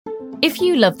If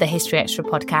you love the History Extra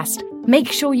podcast,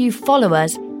 make sure you follow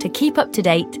us to keep up to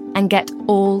date and get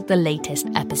all the latest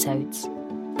episodes.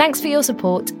 Thanks for your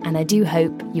support, and I do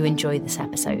hope you enjoy this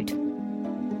episode.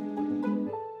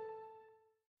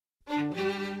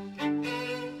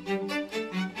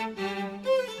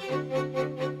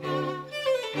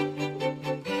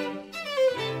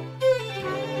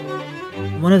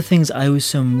 One of the things I was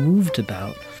so moved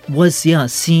about was,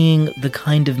 seeing the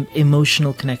kind of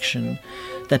emotional connection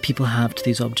that people have to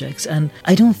these objects. And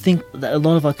I don't think that a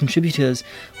lot of our contributors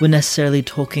were necessarily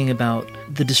talking about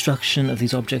the destruction of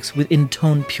these objects in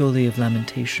tone purely of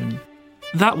lamentation.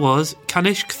 That was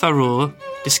Kanishk Tharoor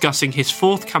discussing his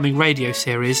forthcoming radio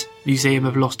series, Museum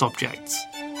of Lost Objects.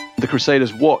 The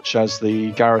Crusaders watch as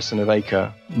the garrison of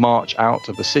Acre march out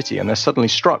of the city, and they're suddenly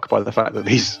struck by the fact that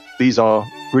these are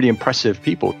really impressive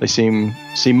people. They seem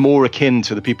more akin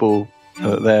to the people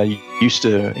that they're used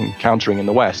to encountering in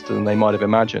the West than they might have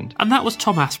imagined. And that was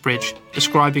Tom Asbridge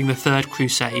describing the Third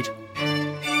Crusade.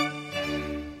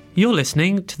 You're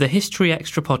listening to the History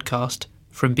Extra podcast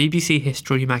from BBC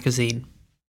History Magazine.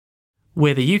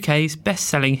 We're the UK's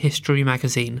best-selling history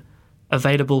magazine,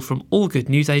 available from all good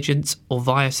newsagents or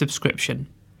via subscription.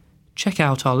 Check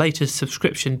out our latest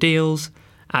subscription deals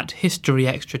at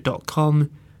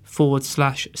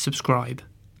historyextra.com/subscribe.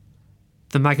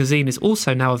 The magazine is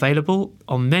also now available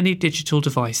on many digital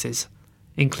devices,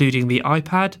 including the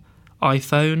iPad,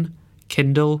 iPhone,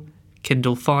 Kindle,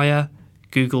 Kindle Fire,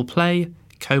 Google Play,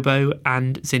 Kobo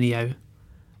and Zinio.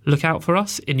 Look out for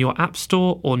us in your App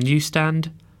Store or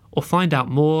newsstand, or find out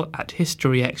more at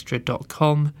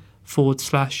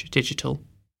historyextra.com/digital.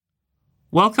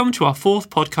 Welcome to our fourth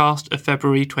podcast of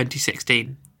February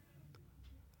 2016.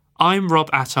 I'm Rob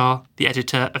Attar, the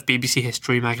editor of BBC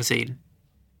History Magazine.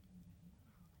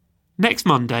 Next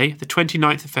Monday, the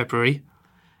 29th of February,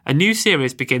 a new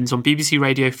series begins on BBC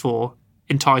Radio 4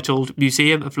 entitled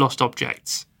Museum of Lost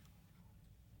Objects.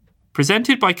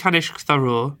 Presented by Kanishk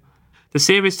Tharoor, the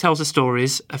series tells the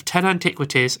stories of 10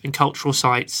 antiquities and cultural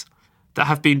sites that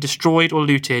have been destroyed or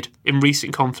looted in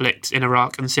recent conflicts in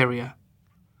Iraq and Syria.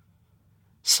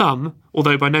 Some,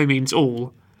 although by no means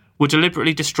all, were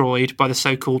deliberately destroyed by the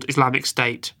so-called Islamic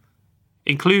State,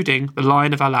 including the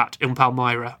Lion of Alat in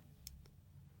Palmyra.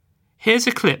 Here's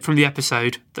a clip from the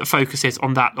episode that focuses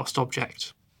on that lost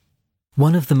object.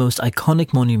 One of the most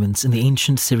iconic monuments in the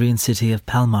ancient Syrian city of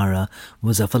Palmyra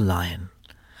was of a lion.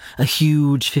 A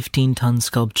huge 15-ton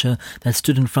sculpture that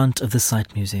stood in front of the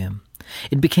site museum.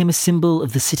 It became a symbol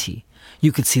of the city.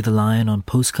 You could see the lion on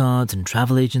postcards and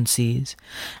travel agencies.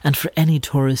 And for any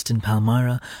tourist in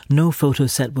Palmyra, no photo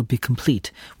set would be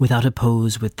complete without a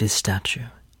pose with this statue.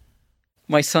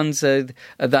 My sons at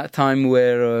that time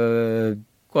were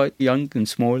quite young and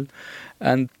small,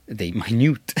 and they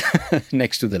minute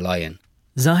next to the lion.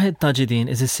 Zahed Tajuddin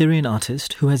is a Syrian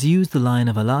artist who has used the Lion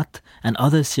of Alat and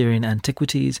other Syrian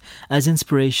antiquities as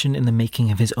inspiration in the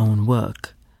making of his own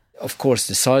work. Of course,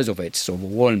 the size of it's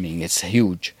overwhelming, it's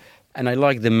huge, and I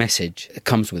like the message that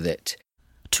comes with it.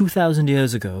 2,000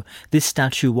 years ago, this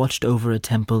statue watched over a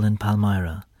temple in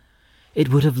Palmyra. It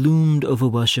would have loomed over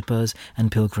worshippers and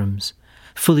pilgrims.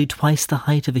 Fully twice the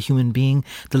height of a human being,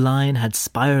 the lion had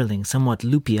spiralling, somewhat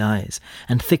loopy eyes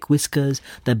and thick whiskers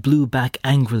that blew back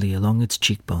angrily along its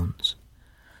cheekbones.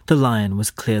 The lion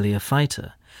was clearly a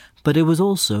fighter, but it was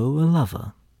also a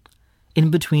lover. In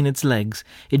between its legs,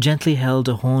 it gently held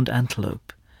a horned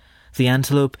antelope. The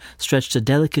antelope stretched a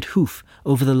delicate hoof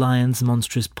over the lion's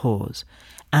monstrous paws,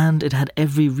 and it had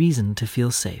every reason to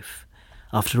feel safe.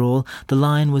 After all, the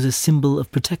lion was a symbol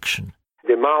of protection.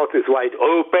 The mouth is wide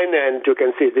open and you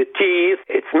can see the teeth.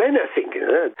 It's menacing.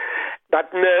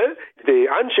 But no, the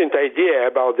ancient idea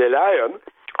about the lion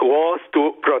was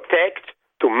to protect,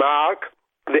 to mark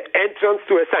the entrance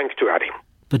to a sanctuary.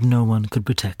 But no one could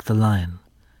protect the lion.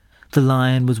 The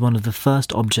lion was one of the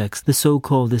first objects the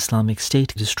so-called Islamic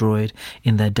State destroyed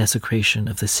in their desecration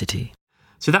of the city.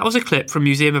 So that was a clip from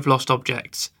Museum of Lost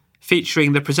Objects,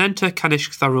 featuring the presenter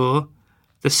Kanishk Tharoor,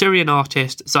 the Syrian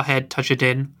artist Zahed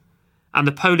Tajuddin, and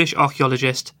the Polish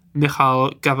archaeologist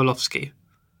Michał Gawłowski.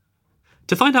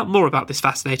 To find out more about this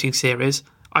fascinating series,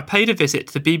 I paid a visit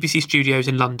to the BBC studios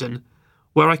in London,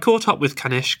 where I caught up with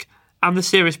Kanishk and the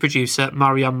series producer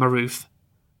Maryam Marouf.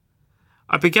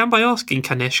 I began by asking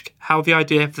Kanishk how the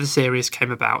idea for the series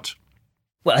came about.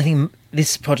 Well, I think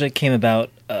this project came about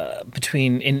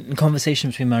in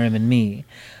conversations between Maryam and me.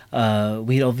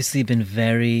 We'd obviously been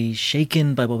very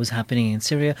shaken by what was happening in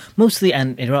Syria, mostly,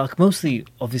 and Iraq, mostly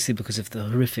obviously because of the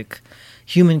horrific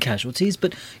human casualties.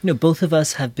 But, both of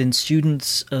us have been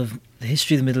students of the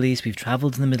history of the Middle East. We've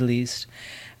travelled in the Middle East,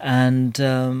 and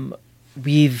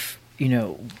we've,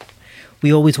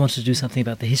 we always wanted to do something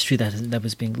about the history that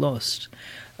was being lost.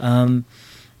 And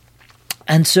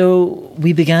so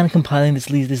we began compiling this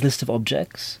list of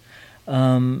objects.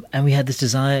 And we had this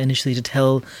desire initially to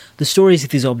tell the stories of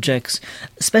these objects,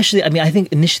 especially, I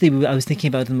think initially I was thinking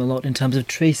about them a lot in terms of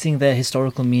tracing their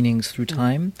historical meanings through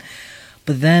time.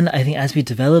 But then I think as we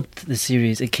developed the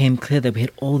series, it became clear that we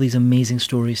had all these amazing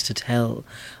stories to tell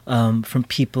from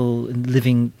people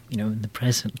living, in the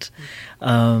present.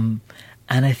 And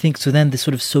I think so then this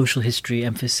sort of social history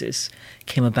emphasis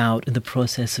came about in the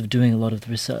process of doing a lot of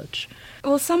the research.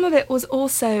 Well, some of it was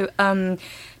also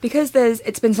because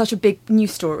it's been such a big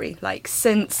news story. Like,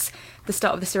 since the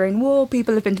start of the Syrian war,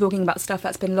 people have been talking about stuff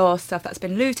that's been lost, stuff that's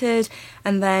been looted.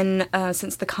 And then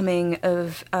since the coming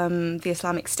of the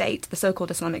Islamic State, the so-called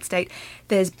Islamic State,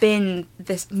 there's been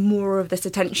more of this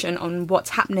attention on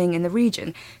what's happening in the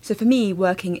region. So for me,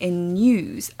 working in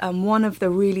news, one of the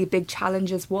really big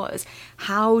challenges was,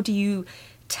 how do you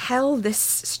tell this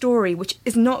story, which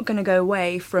is not going to go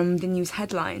away from the news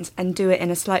headlines, and do it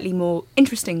in a slightly more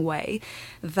interesting way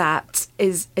that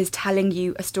is telling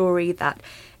you a story that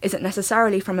isn't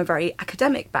necessarily from a very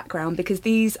academic background, because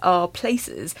these are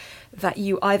places that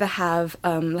you either have,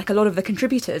 like a lot of the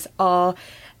contributors are,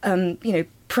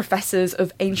 professors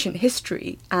of ancient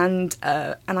history, and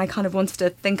I kind of wanted to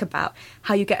think about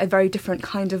how you get a very different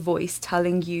kind of voice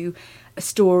telling you a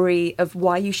story of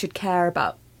why you should care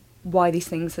about why these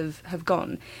things have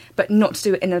gone, but not to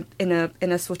do it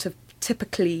in a sort of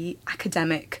typically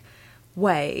academic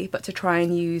way, but to try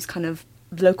and use kind of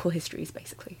local histories,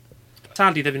 basically.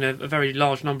 Sadly, there have been a very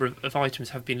large number of items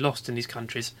have been lost in these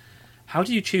countries. How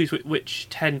do you choose which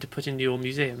 10 to put in your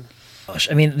museum? Gosh,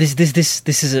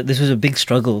 this was a big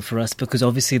struggle for us, because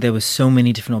obviously there were so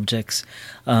many different objects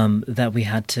that we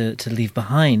had to leave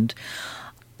behind.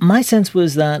 My sense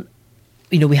was that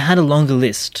we had a longer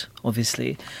list,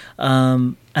 obviously,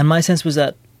 and my sense was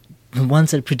that the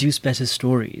ones that produced better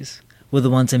stories were the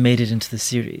ones that made it into the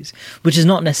series, which is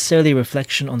not necessarily a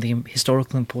reflection on the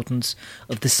historical importance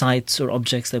of the sites or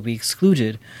objects that we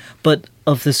excluded, but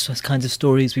of the kinds of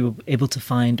stories we were able to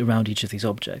find around each of these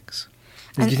objects.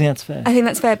 Do you think that's fair? I think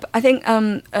that's fair. But I think,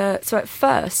 so at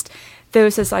first, there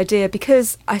was this idea,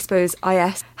 because I suppose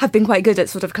IS have been quite good at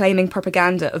sort of claiming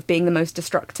propaganda of being the most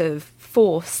destructive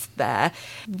force there.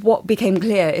 What became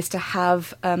clear is to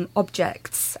have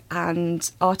objects and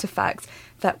artefacts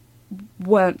that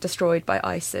weren't destroyed by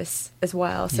ISIS as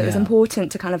well. So it's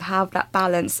important to kind of have that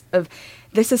balance of,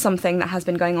 this is something that has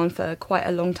been going on for quite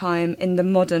a long time in the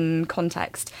modern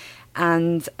context.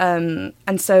 And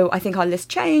so I think our list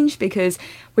changed, because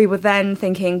we were then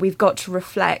thinking we've got to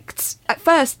reflect. At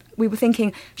first, we were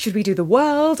thinking, should we do the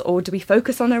world, or do we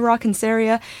focus on Iraq and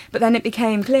Syria? But then it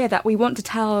became clear that we want to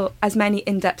tell as many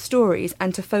in-depth stories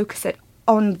and to focus it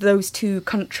on those two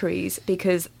countries,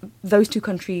 because those two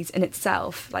countries in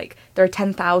itself, like, there are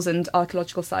 10,000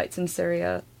 archaeological sites in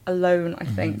Syria alone, I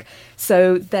think.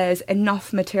 So there's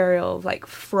enough material, like,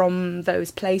 from those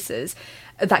places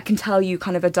that can tell you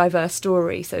kind of a diverse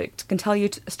story. So it can tell you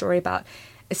a story about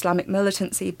Islamic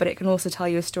militancy, but it can also tell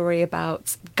you a story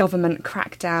about government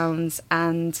crackdowns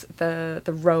and the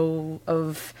role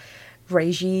of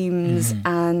regimes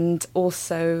and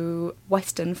also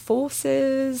Western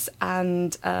forces.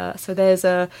 And so there's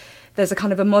a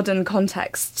kind of a modern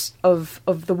context of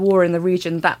the war in the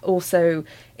region that also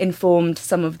informed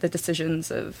some of the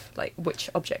decisions of, like, which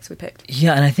objects we picked.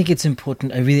 Yeah, and I think it's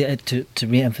important, I really, to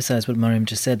re-emphasize what Mariam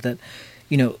just said, that,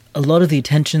 a lot of the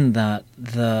attention that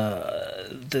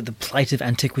the plight of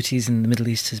antiquities in the Middle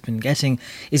East has been getting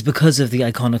is because of the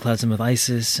iconoclasm of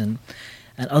ISIS and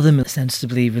other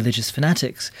ostensibly religious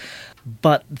fanatics.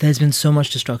 But there's been so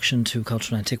much destruction to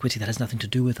cultural antiquity that has nothing to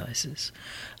do with ISIS.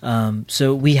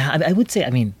 So we have, I would say, to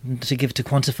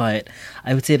quantify it,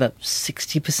 I would say about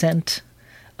 60%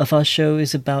 of our show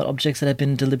is about objects that have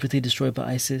been deliberately destroyed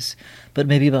by ISIS, but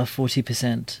maybe about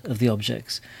 40% of the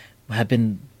objects have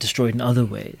been destroyed in other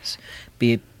ways,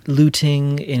 be it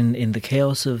looting in the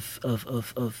chaos of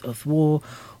war,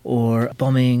 or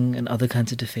bombing and other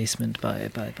kinds of defacement by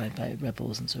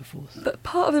rebels and so forth. But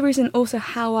part of the reason also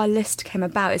how our list came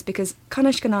about is because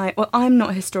Kanishk and I, well, I'm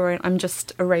not a historian, I'm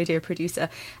just a radio producer,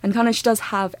 and Kanishk does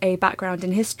have a background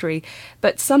in history,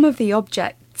 but some of the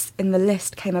objects in the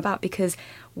list came about because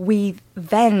we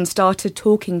then started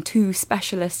talking to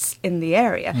specialists in the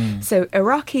area. So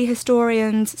Iraqi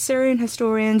historians, Syrian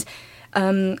historians,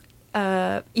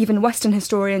 even Western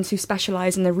historians who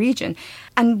specialise in the region.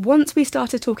 And once we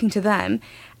started talking to them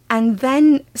and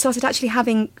then started actually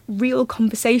having real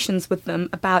conversations with them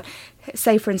about,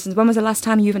 say, for instance, when was the last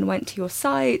time you even went to your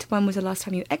site? When was the last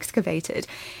time you excavated?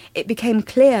 It became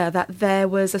clear that there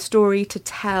was a story to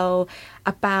tell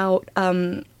about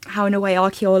how, in a way,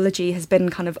 archaeology has been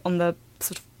kind of on the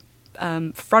sort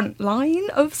of front line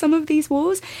of some of these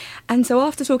wars. And so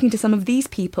after talking to some of these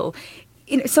people,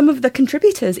 some of the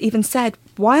contributors even said,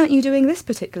 why aren't you doing this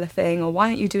particular thing, or why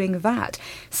aren't you doing that?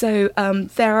 So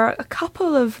there are a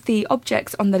couple of the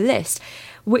objects on the list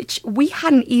which it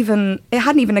hadn't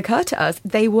even occurred to us.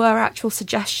 They were actual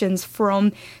suggestions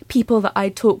from people that I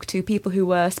talked to, people who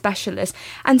were specialists,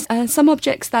 and some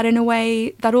objects that, in a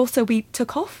way, that also we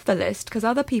took off the list because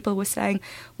other people were saying,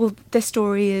 well, this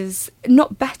story is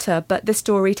not better, but this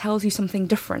story tells you something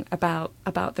different about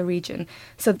the region.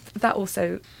 So that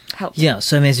also helped. Yeah,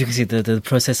 so as you can see, the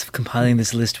process of compiling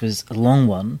this list was a long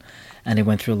one, and it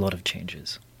went through a lot of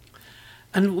changes.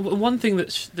 And one thing that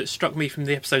struck me from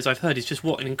the episodes I've heard is just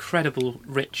what an incredible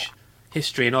rich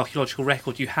history and archaeological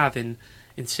record you have in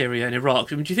Syria and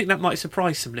Iraq. I mean, do you think that might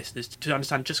surprise some listeners to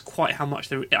understand just quite how much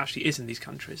there actually is in these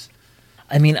countries?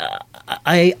 I mean,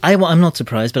 I'm not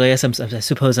surprised, but I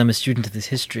suppose I'm a student of this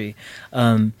history.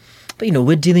 But,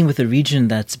 we're dealing with a region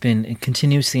that's been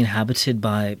continuously inhabited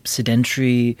by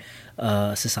sedentary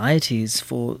societies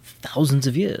for thousands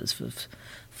of years,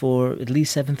 for at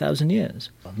least 7,000 years.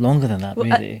 Longer than that,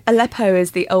 really. Aleppo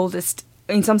is the oldest,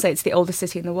 some say it's the oldest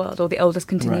city in the world, or the oldest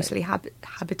continuously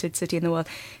habited city in the world.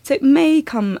 So it may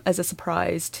come as a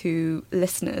surprise to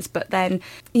listeners, but then,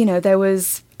 there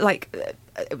was,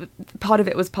 part of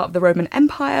it was part of the Roman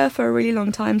Empire for a really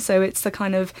long time, so it's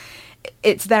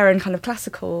it's there in kind of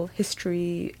classical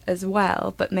history as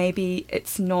well, but maybe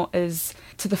it's not as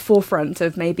to the forefront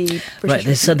of maybe British. Right,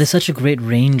 there's such a great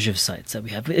range of sites that we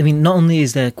have. I mean, not only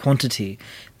is there quantity,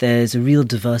 there's a real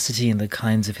diversity in the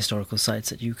kinds of historical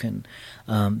sites that you can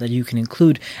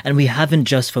include, and we haven't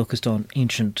just focused on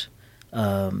ancient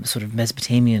sort of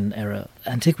Mesopotamian era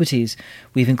antiquities.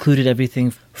 We've included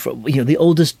everything from the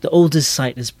oldest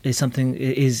site is something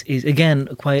is again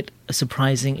quite a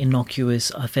surprising, innocuous,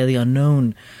 fairly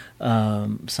unknown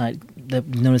site that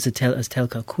known as Tel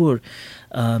Kakur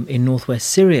in northwest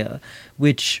Syria,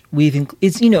 which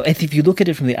if you look at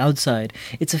it from the outside,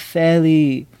 it's a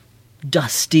fairly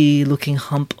dusty looking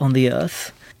hump on the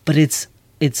earth, but it's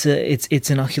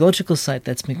an archaeological site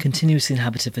that's been continuously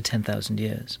inhabited for 10,000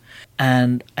 years.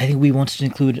 And I think we wanted to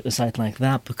include a site like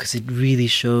that because it really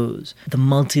shows the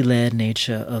multi-layered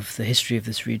nature of the history of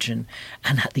this region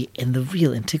and the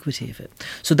real antiquity of it.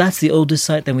 So that's the oldest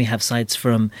site. Then we have sites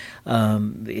from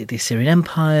the Assyrian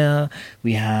Empire.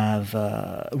 We have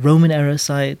Roman-era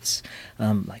sites,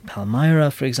 like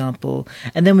Palmyra, for example.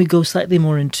 And then we go slightly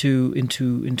more into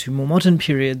more modern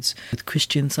periods with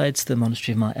Christian sites, the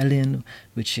monastery of Mar Elin,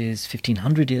 which was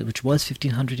 1,500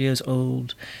 years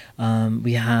old.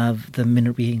 We have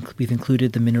we've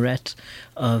included the minaret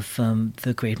of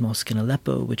the Great Mosque in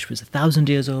Aleppo, which was 1,000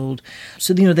 years old.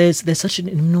 So there's such an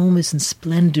enormous and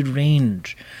splendid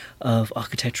range of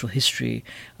architectural history,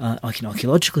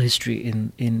 archaeological history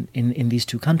in these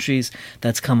two countries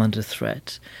that's come under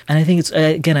threat. And I think it's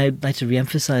again, I'd like to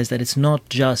reemphasize that it's not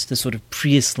just the sort of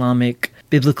pre-Islamic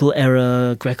biblical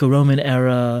era, Greco-Roman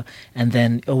era, and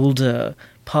then older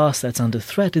past that's under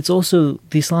threat. It's also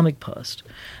the Islamic past,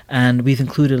 and we've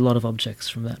included a lot of objects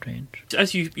from that range.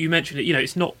 As you mentioned it,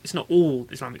 it's not all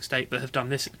Islamic State that have done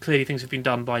this. Clearly, things have been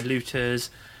done by looters,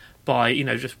 by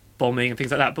just bombing and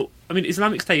things like that. But I mean,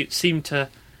 Islamic State seem to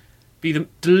be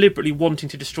deliberately wanting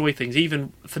to destroy things,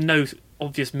 even for no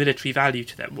obvious military value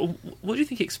to them. What do you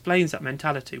think explains that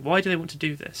mentality? Why do they want to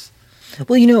do this?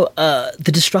 Well,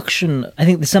 the destruction, I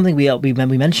think there's something we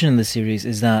mentioned in the series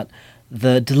is that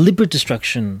the deliberate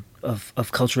destruction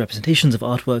of cultural representations of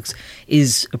artworks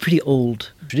is a pretty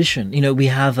old tradition. We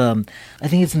have, I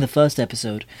think it's in the first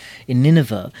episode in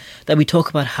Nineveh, that we talk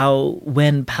about how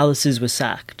when palaces were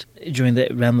sacked during the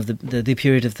realm of the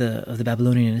period of the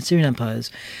Babylonian and Assyrian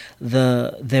empires,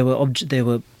 there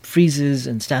were friezes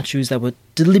and statues that were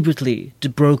deliberately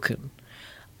broken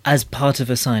as part of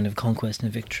a sign of conquest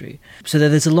and victory. So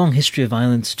there's a long history of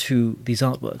violence to these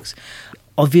artworks.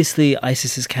 Obviously,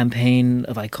 ISIS's campaign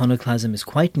of iconoclasm is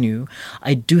quite new.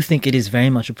 I do think it is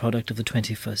very much a product of the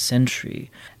 21st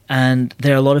century. And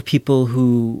there are a lot of people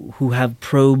who have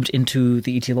probed into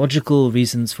the etiological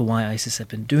reasons for why ISIS have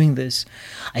been doing this.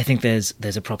 I think there's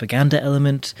a propaganda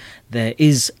element. There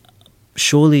is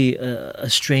surely a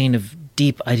strain of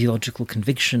deep ideological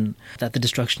conviction that the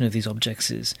destruction of these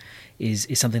objects is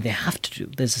something they have to do.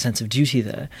 There's a sense of duty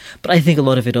there. But I think a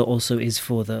lot of it also is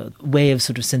for the way of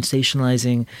sort of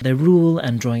sensationalizing their rule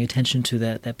and drawing attention to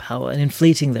their power and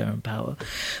inflating their own power.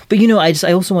 But,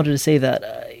 I also wanted to say that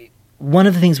one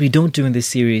of the things we don't do in this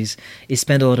series is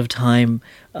spend a lot of time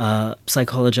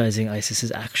psychologizing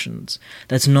ISIS's actions.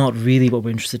 That's not really what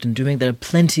we're interested in doing. There are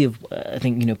plenty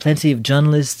of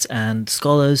journalists and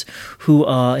scholars who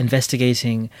are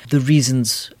investigating the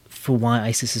reasons for why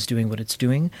ISIS is doing what it's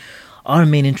doing. Our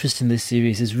main interest in this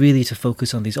series is really to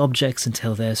focus on these objects and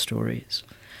tell their stories.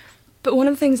 But one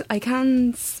of the things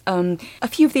a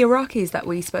few of the Iraqis that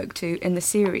we spoke to in the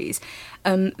series,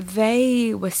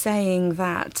 they were saying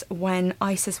that when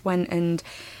ISIS went and,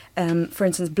 for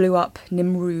instance, blew up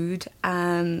Nimrud,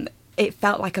 it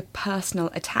felt like a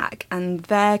personal attack. And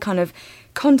their kind of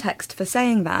context for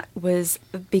saying that was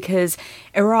because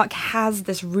Iraq has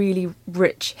this really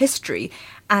rich history.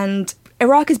 And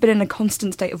Iraq has been in a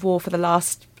constant state of war for the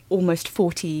last almost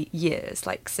 40 years,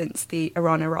 like since the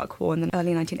Iran-Iraq war in the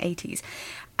early 1980s.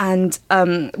 And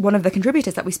one of the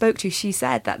contributors that we spoke to, she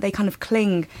said that they kind of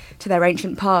cling to their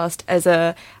ancient past as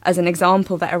an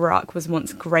example that Iraq was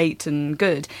once great and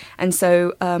good. And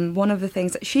so one of the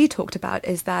things that she talked about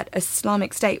is that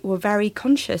Islamic State were very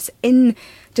conscious in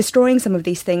destroying some of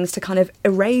these things to kind of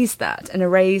erase that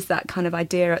kind of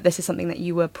idea that this is something that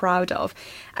you were proud of.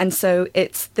 And so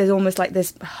there's almost like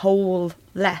this hole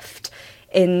left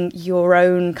in your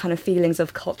own kind of feelings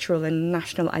of cultural and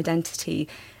national identity.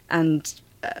 And,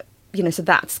 so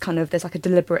that's kind of, there's like a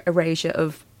deliberate erasure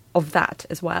of that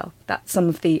as well, that some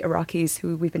of the Iraqis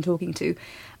who we've been talking to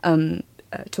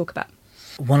talk about.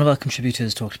 One of our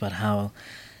contributors talked about how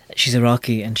she's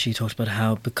Iraqi, and she talked about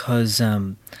how because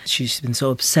she's been so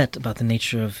upset about the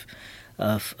nature of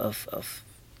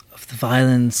the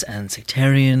violence and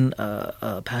sectarian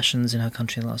passions in her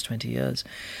country in the last 20 years,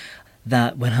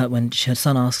 that when her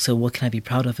son asks her, what can I be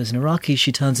proud of as an Iraqi,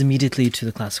 she turns immediately to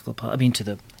the to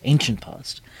the ancient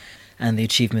past and the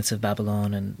achievements of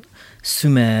Babylon and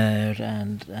Sumer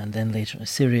and then later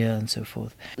Assyria and so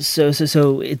forth. So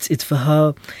it's for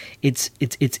her,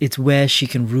 it's where she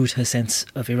can root her sense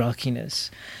of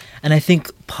Iraqiness. And I think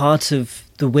part of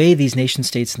the way these nation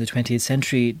states in the 20th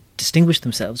century distinguished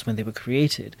themselves when they were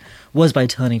created was by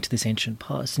turning to this ancient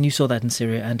past. And you saw that in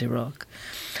Syria and Iraq.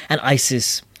 And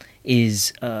ISIS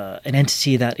is an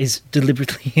entity that is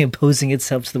deliberately opposing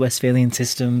itself to the Westphalian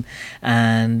system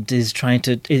and is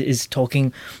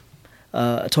talking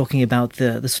about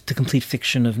the complete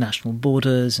fiction of national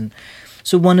borders. And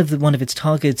so one of its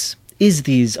targets is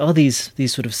these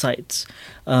sort of sites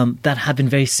that have been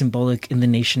very symbolic in the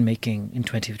nation making in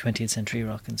 20th century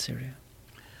Iraq and Syria.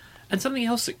 And something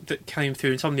else that came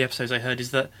through in some of the episodes I heard is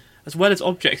that as well as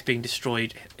objects being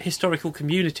destroyed, historical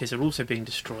communities are also being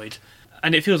destroyed.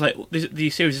 And it feels like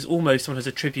the series is almost sometimes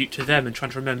a tribute to them and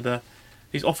trying to remember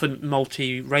these often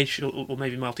multi-racial or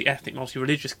maybe multi-ethnic,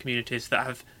 multi-religious communities that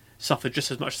have suffered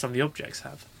just as much as some of the objects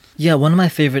have. Yeah, one of my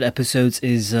favourite episodes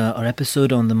is our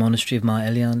episode on the monastery of Mar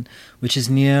Elian, which is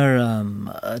near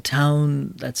a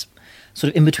town that's sort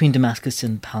of in between Damascus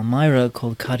and Palmyra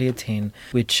called Qaryatain,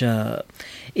 which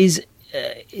is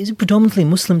a predominantly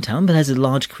Muslim town, but had a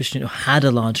large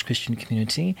Christian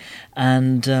community.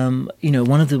 And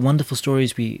one of the wonderful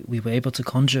stories we were able to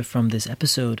conjure from this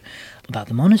episode about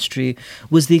the monastery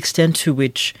was the extent to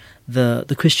which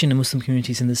the Christian and Muslim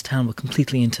communities in this town were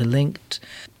completely interlinked.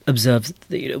 Observed,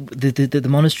 the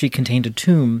monastery contained a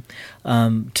tomb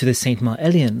to the Saint Mar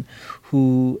Elian,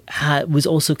 who was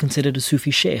also considered a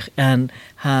Sufi sheikh, and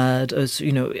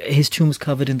his tomb was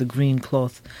covered in the green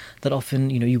cloth that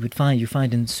often you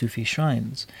find in Sufi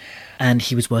shrines, and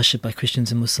he was worshipped by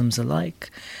Christians and Muslims alike.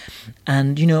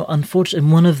 And unfortunately,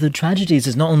 one of the tragedies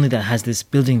is not only that has this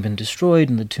building been destroyed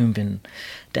and the tomb been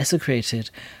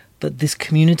desecrated, but this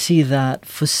community that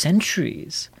for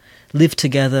centuries lived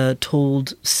together,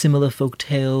 told similar folk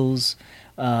tales,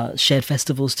 shared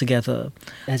festivals together,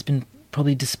 has been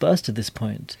probably dispersed at this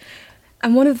point.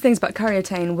 And one of the things about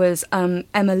Qaryatain was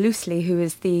Emma Loosely, who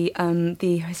is the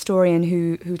historian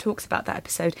who talks about that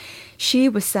episode. She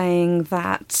was saying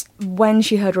that when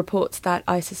she heard reports that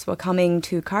ISIS were coming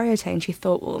to Qaryatain, she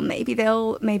thought, well, maybe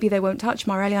they won't touch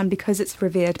Mar Elian because it's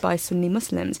revered by Sunni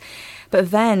Muslims.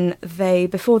 But then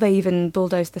before they even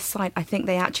bulldozed the site, I think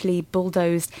they actually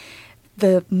bulldozed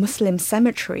the Muslim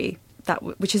cemetery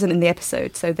which isn't in the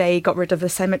episode. So they got rid of the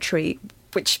cemetery,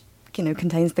 which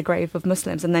contains the grave of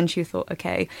Muslims, and then she thought,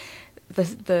 okay,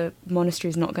 the monastery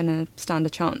is not going to stand a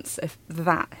chance if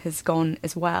that has gone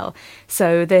as well.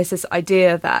 So there's this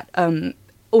idea that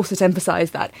also to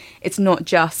emphasise that it's not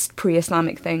just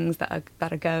pre-Islamic things that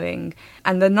are going.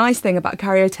 And the nice thing about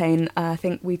Caerhillotaine, I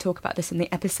think we talk about this in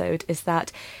the episode, is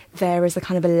that there is a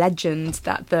kind of a legend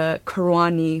that the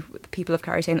Karawani, the people of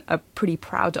Caerhillotaine, are pretty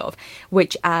proud of,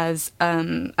 which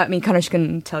Kanish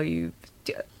can tell you.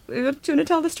 Do you want to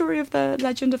tell the story of the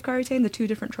legend of Caerhillotaine, the two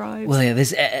different tribes? Well, yeah,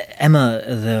 there's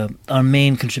Emma, our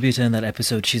main contributor in that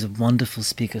episode. She's a wonderful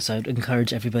speaker, so I'd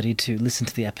encourage everybody to listen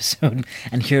to the episode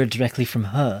and hear it directly from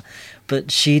her.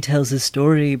 But she tells a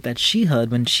story that she heard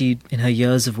when she, in her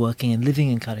years of working and living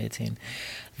in Caerhillotaine,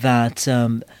 that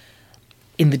in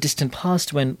the distant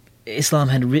past, when Islam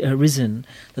had arisen,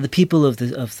 that the people of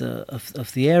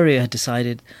the area had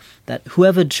decided that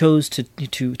whoever chose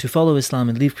to follow Islam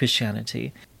and leave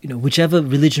Christianity, whichever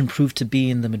religion proved to be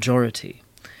in the majority,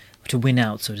 to win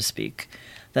out, so to speak,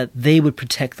 that they would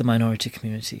protect the minority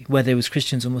community, whether it was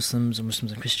Christians or Muslims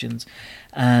and Christians,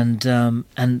 and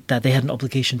that they had an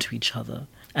obligation to each other.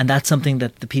 And that's something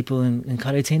that the people in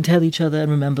Caerhillotaine tell each other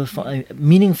and remember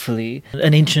meaningfully,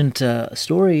 an ancient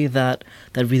story that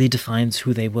really defines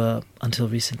who they were until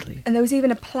recently. And there was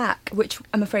even a plaque, which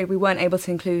I'm afraid we weren't able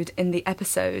to include in the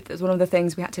episode. That was one of the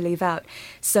things we had to leave out.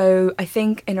 So I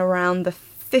think in around the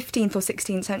 15th or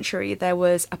 16th century, there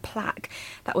was a plaque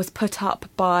that was put up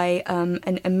by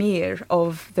an emir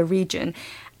of the region.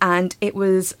 And it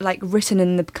was written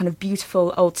in the kind of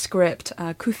beautiful old script,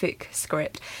 Kufic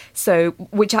script, so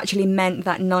which actually meant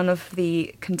that none of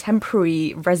the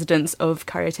contemporary residents of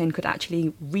Caerhillotaine could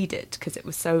actually read it because it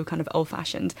was so kind of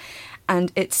old-fashioned.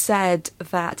 And it said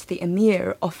that the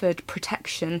emir offered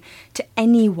protection to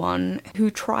anyone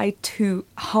who tried to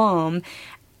harm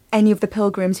any of the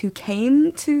pilgrims who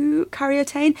came to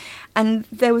Caerhillotaine, and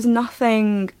there was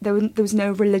nothing, there was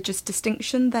no religious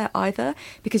distinction there either,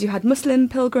 because you had Muslim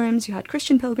pilgrims, you had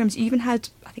Christian pilgrims, you even had,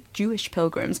 I think, Jewish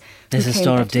pilgrims. There's a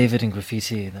Star of David in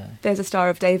graffiti there. There's a Star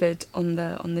of David on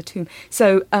the tomb.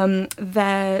 So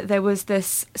there was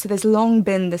this. So there's long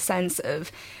been the sense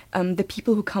of the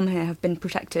people who come here have been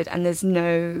protected, and there's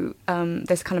no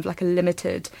there's kind of like a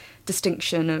limited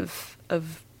distinction of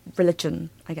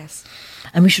religion, I guess.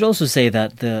 And we should also say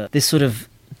that this sort of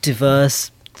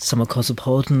diverse, somewhat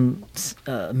cosmopolitan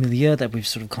milieu that we've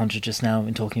sort of conjured just now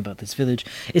in talking about this village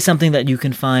is something that you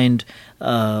can find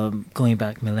going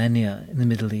back millennia in the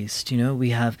Middle East.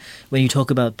 We have, when you talk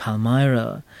about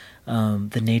Palmyra,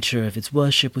 the nature of its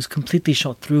worship was completely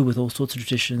shot through with all sorts of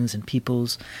traditions and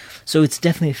peoples. So it's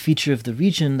definitely a feature of the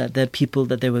region that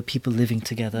there were people living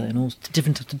together, and all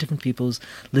different peoples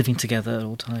living together at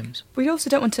all times. We also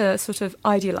don't want to sort of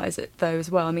idealise it, though,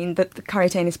 as well. I mean, the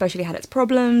Caerhillotaine especially had its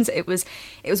problems. It was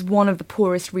one of the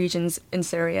poorest regions in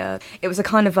Syria. It was a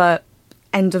kind of a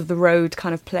end of the road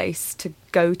kind of place to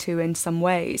go to in some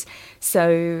ways.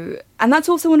 So, and that's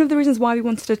also one of the reasons why we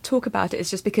wanted to talk about it, is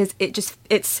just because it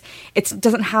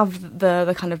doesn't have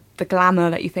the kind of the glamour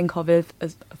that you think of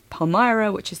as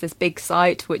Palmyra, which is this big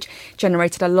site which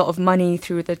generated a lot of money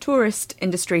through the tourist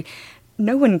industry.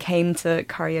 No one came to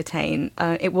Caerhillotaine.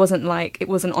 It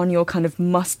wasn't on your kind of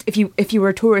must, if you were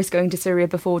a tourist going to Syria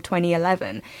before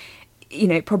 2011,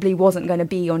 it probably wasn't going to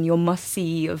be on your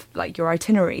must-see of your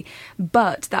itinerary,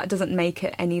 but that doesn't make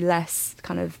it any less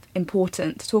kind of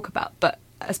important to talk about. But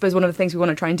I suppose one of the things we want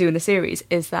to try and do in the series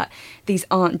is that these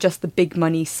aren't just the big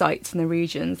money sites in the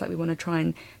regions. We want to try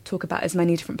and talk about as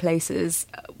many different places,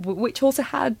 which also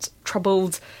had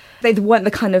troubled. They weren't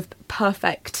the kind of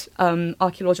perfect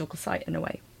archaeological site in a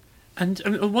way. And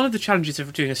one of the challenges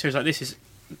of doing a series like this is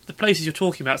the places you're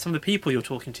talking about, some of the people you're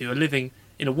talking to are living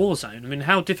in a war zone. I mean,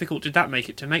 how difficult did that make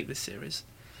it to make this series?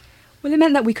 Well, it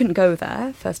meant that we couldn't go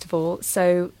there, first of all.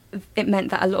 So it meant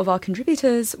that a lot of our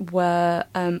contributors were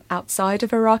outside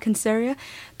of Iraq and Syria.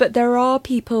 But there are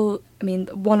people, I mean,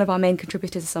 one of our main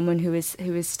contributors is someone who is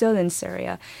still in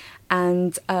Syria.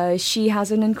 And she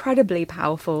has an incredibly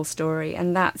powerful story,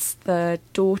 and that's the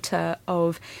daughter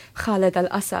of Khaled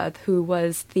al-Assad, who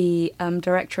was the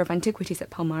director of antiquities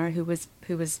at Palmyra, who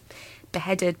was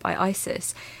beheaded by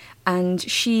ISIS. And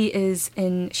she's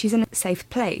in a safe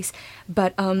place,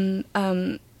 but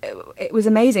it was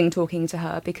amazing talking to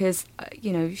her because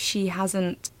she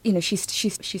hasn't,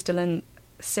 she's still in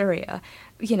Syria,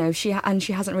 she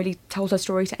hasn't really told her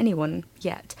story to anyone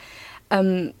yet.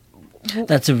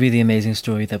 That's a really amazing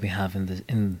story that we have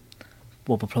in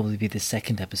what will probably be the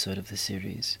second episode of this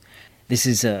series. This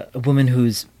is a woman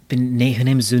who's been her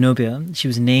name is Zenobia. She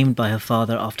was named by her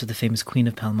father after the famous Queen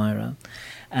of Palmyra.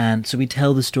 And so we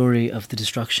tell the story of the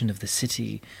destruction of the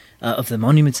city, of the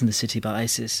monuments in the city by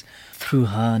ISIS, through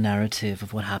her narrative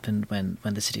of what happened when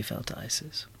the city fell to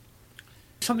ISIS.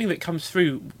 Something that comes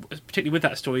through, particularly with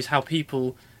that story, is how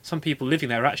some people living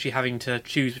there are actually having to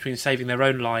choose between saving their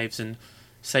own lives and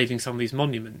saving some of these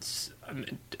monuments.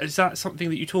 Is that something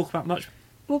that you talk about much?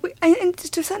 Well, and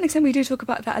to a certain extent, we do talk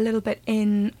about that a little bit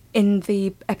in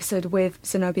the episode with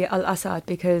Zenobia al-Assad,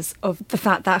 because of the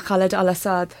fact that Khaled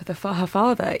al-Assad, her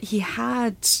father, he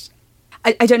had...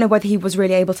 I don't know whether he was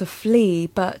really able to flee,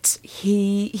 but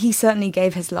he certainly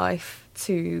gave his life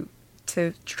to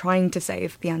trying to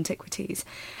save the antiquities.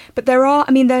 But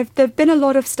there've been a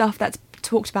lot of stuff that's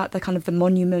talked about the kind of the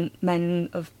monument men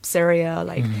of Syria,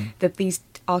 like these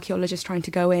archaeologists trying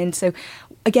to go in. So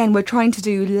again, we're trying to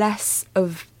do less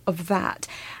of that.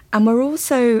 And we're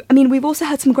also, we've also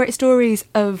heard some great stories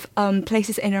of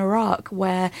places in Iraq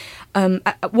where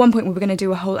at one point we were going to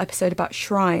do a whole episode about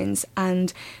shrines,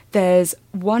 and there's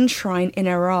one shrine in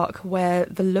Iraq where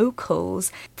the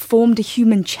locals formed a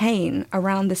human chain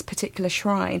around this particular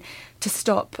shrine to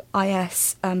stop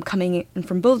IS coming in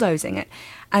from bulldozing it.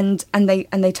 And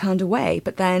they turned away,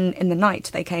 but then in the night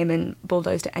they came and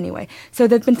bulldozed it anyway. So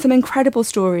there've been some incredible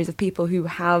stories of people who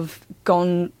have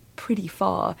gone pretty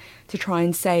far to try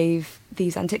and save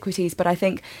these antiquities. But I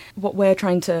think what we're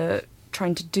trying to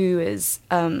do is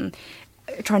try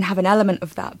and have an element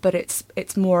of that, but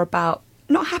it's more about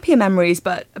not happier memories,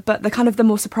 but the kind of the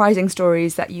more surprising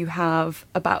stories that you have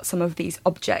about some of these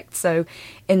objects. So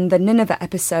in the Nineveh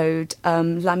episode,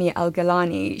 Lamia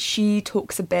Al-Gilani, she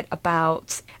talks a bit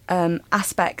about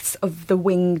aspects of the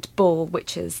winged bull,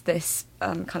 which is this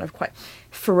kind of quite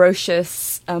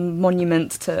ferocious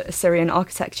monument to Assyrian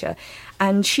architecture.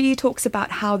 And she talks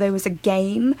about how there was a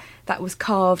game that was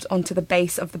carved onto the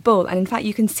base of the bull. And in fact,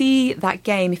 you can see that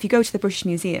game if you go to the British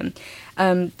Museum.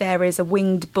 There is a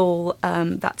winged bull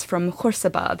that's from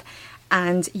Khorsabad,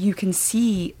 and you can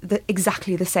see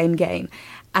exactly the same game.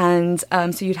 And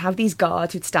so you'd have these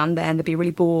guards who'd stand there and they'd be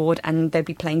really bored and they'd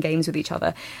be playing games with each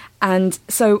other. And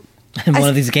so... And one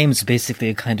of these games is basically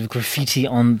a kind of graffiti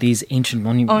on these ancient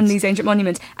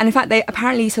monuments. And in fact,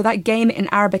 so that game in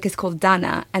Arabic is called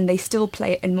Dana, and they still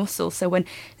play it in Mosul. So when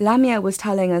Lamia was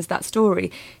telling us that story,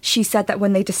 she said that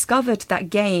when they discovered that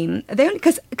game,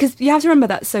 because you have to remember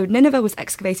that, so Nineveh was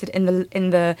excavated in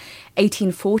the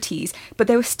 1840s, but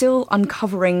they were still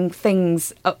uncovering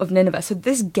things of Nineveh. So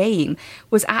this game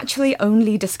was actually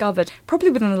only discovered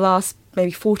probably within the last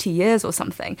maybe 40 years or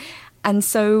something. And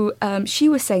so she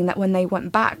was saying that when they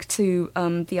went back to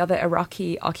the other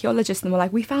Iraqi archaeologists and were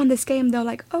like, we found this game, they're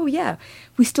like, oh yeah,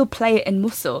 we still play it in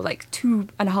Mosul. Like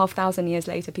 2,500 years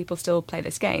later, people still play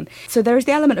this game. So there is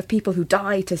the element of people who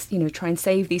die to, try and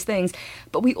save these things.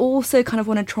 But we also kind of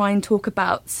want to try and talk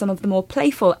about some of the more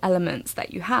playful elements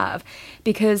that you have,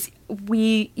 because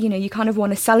you kind of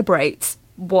want to celebrate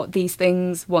what these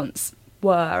things once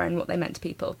were and what they meant to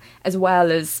people, as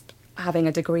well as having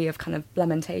a degree of kind of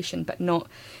lamentation, but not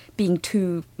being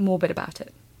too morbid about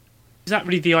it. Is that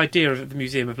really the idea of the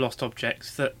Museum of Lost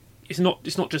Objects? That it's not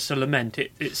just a lament,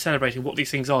 it's celebrating what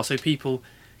these things are, so people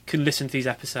can listen to these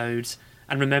episodes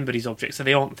and remember these objects, so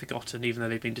they aren't forgotten even though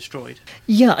they've been destroyed?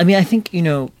 Yeah, I think,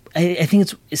 I think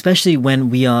it's especially when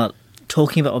we are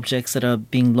talking about objects that are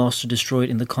being lost or destroyed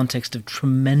in the context of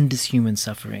tremendous human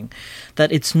suffering,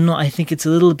 that it's not, I think it's a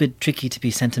little bit tricky to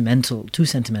be too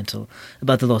sentimental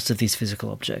about the loss of these physical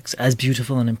objects, as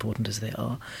beautiful and important as they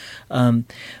are.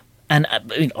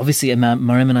 Obviously,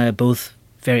 Mariam and I are both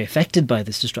very affected by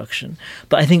this destruction,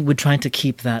 but I think we're trying to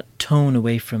keep that tone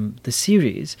away from the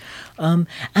series. And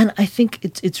I think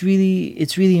it's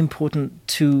really important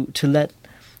to let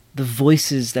the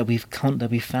voices that we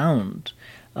found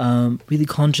really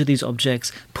conjure these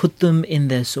objects, put them in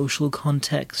their social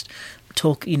context,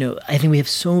 talk, I think we have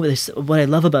what I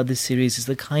love about this series is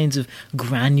the kinds of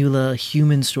granular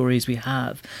human stories we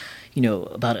have,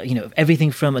 about,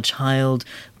 everything from a child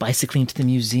bicycling to the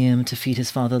museum to feed his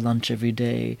father lunch every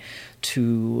day,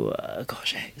 to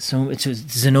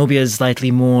Zenobia's slightly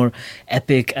more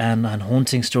epic and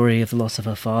haunting story of the loss of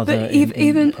her father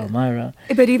in Palmyra.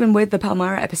 But even with the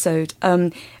Palmyra episode,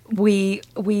 we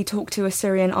talked to a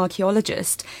Syrian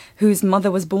archaeologist whose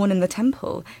mother was born in the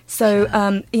temple. So,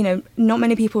 not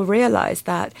many people realise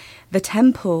that the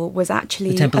temple was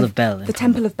actually... The Temple of Bel. The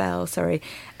Temple of Bel, sorry.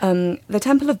 The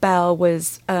Temple of Bel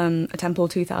was a temple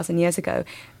 2,000 years ago.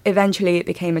 Eventually it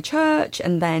became a church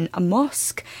and then a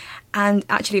mosque. And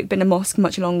actually it'd been a mosque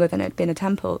much longer than it'd been a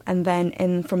temple. And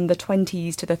then from the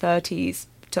 20s to the 30s,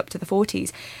 up to the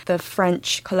 40s, the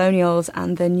French colonials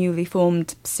and the newly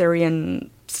formed Syrian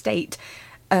state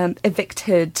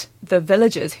evicted the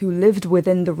villagers who lived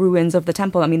within the ruins of the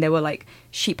temple. They were like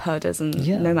sheep herders and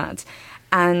nomads.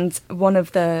 And one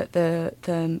of the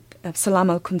Salam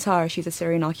al-Kuntara, she's a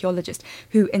Syrian archaeologist,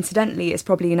 who incidentally is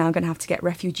probably now going to have to get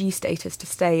refugee status to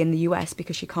stay in the US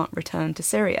because she can't return to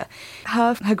Syria.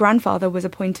 Her grandfather was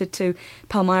appointed to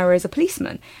Palmyra as a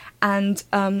policeman, and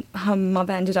her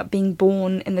mother ended up being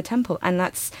born in the temple. And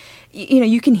that's,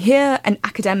 you can hear an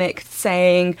academic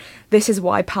saying this is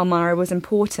why Palmyra was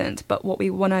important, but what we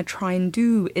want to try and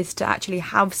do is to actually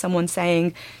have someone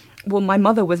saying, well, my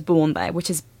mother was born there, which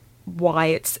is why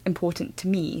it's important to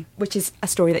me, which is a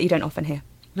story that you don't often hear.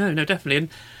 No, definitely. And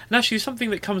actually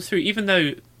something that comes through, even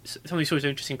though some of these stories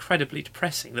are just incredibly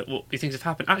depressing, that what these things have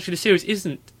happened, actually the series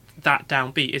isn't that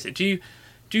downbeat, is it? Do you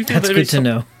feel That's there good is to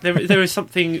know. there is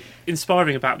something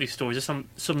inspiring about these stories?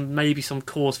 There's maybe some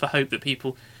cause for hope that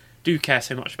people do care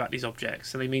so much about these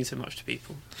objects and they mean so much to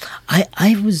people.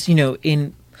 I was,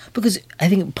 because I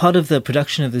think part of the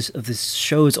production of this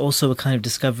show is also a kind of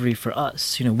discovery for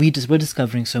us. We're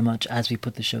discovering so much as we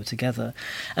put the show together.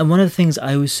 And one of the things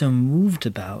I was so moved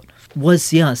about was,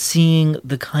 seeing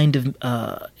the kind of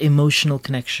emotional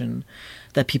connection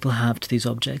that people have to these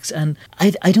objects. And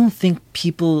I don't think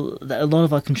a lot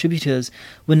of our contributors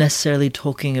were necessarily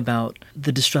talking about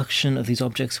the destruction of these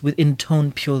objects in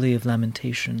tone purely of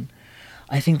lamentation.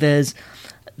 I think there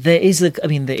is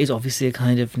obviously a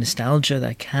kind of nostalgia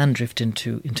that can drift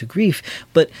into grief,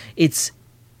 but it's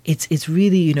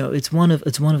really, it's one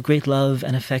of great love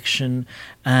and affection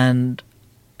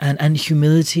and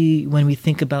humility when we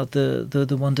think about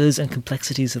the wonders and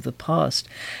complexities of the past.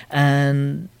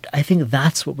 And I think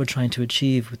that's what we're trying to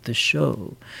achieve with the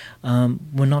show.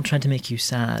 We're not trying to make you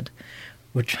sad.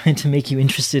 We're trying to make you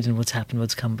interested in what's happened,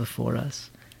 what's come before us.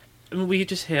 And we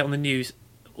just hear on the news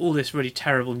all this really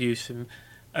terrible news from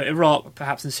Iraq,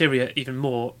 perhaps, and Syria even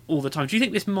more all the time. Do you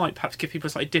think this might perhaps give people a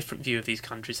slightly different view of these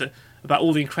countries, about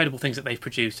all the incredible things that they've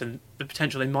produced and the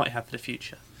potential they might have for the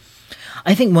future?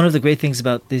 I think one of the great things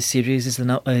about this series is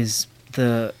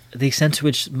the extent to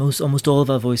which almost all of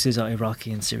our voices are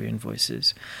Iraqi and Syrian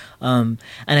voices. And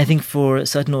I think for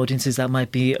certain audiences that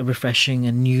might be a refreshing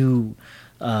and new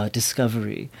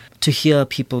discovery to hear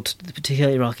people, to hear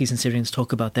Iraqis and Syrians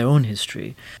talk about their own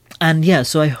history. And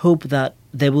so I hope that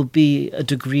there will be a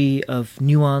degree of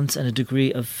nuance and a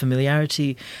degree of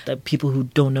familiarity that people who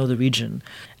don't know the region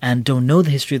and don't know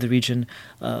the history of the region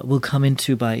will come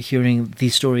into by hearing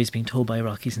these stories being told by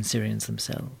Iraqis and Syrians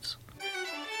themselves.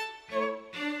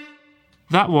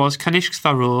 That was Kanishk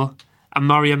Tharoor and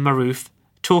Mariam Marouf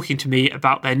talking to me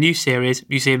about their new series,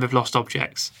 Museum of Lost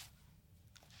Objects.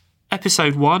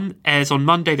 Episode 1 airs on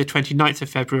Monday the 29th of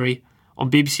February on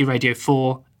BBC Radio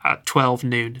 4 at 12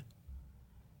 noon.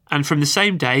 And from the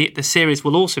same day, the series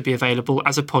will also be available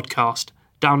as a podcast,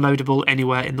 downloadable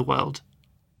anywhere in the world.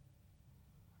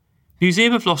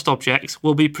 Museum of Lost Objects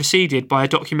will be preceded by a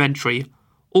documentary,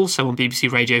 also on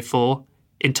BBC Radio 4,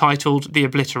 entitled The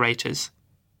Obliterators.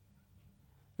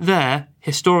 There,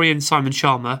 historian Simon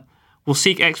Sharma will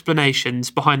seek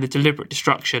explanations behind the deliberate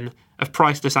destruction of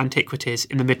priceless antiquities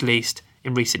in the Middle East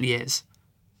in recent years.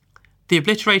 The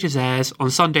Obliterators airs on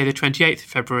Sunday the 28th of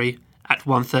February at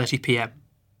 1:30pm.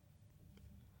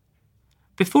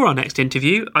 Before our next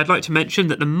interview, I'd like to mention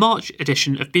that the March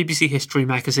edition of BBC History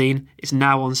magazine is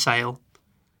now on sale.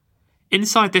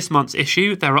 Inside this month's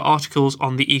issue, there are articles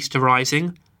on the Easter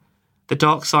Rising, the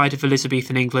dark side of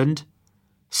Elizabethan England,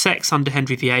 sex under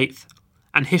Henry VIII,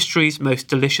 and history's most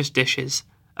delicious dishes,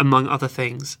 among other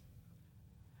things.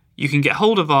 You can get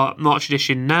hold of our March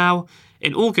edition now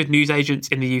in all good newsagents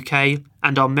in the UK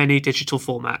and our many digital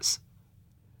formats.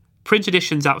 Print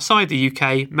editions outside the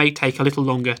UK may take a little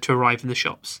longer to arrive in the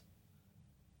shops.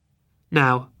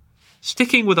 Now,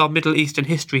 sticking with our Middle Eastern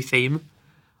history theme,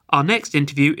 our next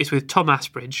interview is with Tom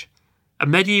Asbridge, a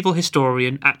medieval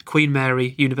historian at Queen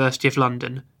Mary, University of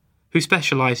London, who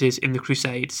specialises in the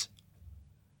Crusades.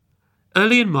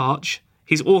 Early in March,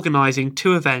 he's organising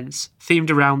 2 events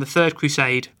themed around the Third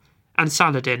Crusade and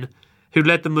Saladin, who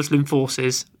led the Muslim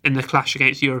forces in the clash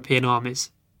against European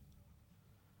armies.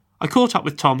 I caught up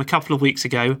with Tom a couple of weeks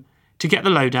ago to get the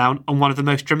lowdown on one of the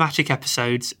most dramatic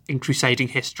episodes in Crusading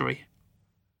history.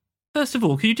 First of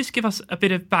all, could you just give us a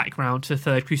bit of background to the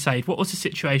Third Crusade? What was the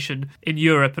situation in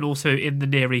Europe and also in the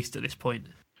Near East at this point?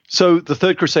 So the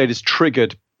Third Crusade is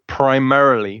triggered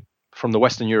primarily from the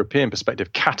Western European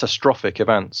perspective, catastrophic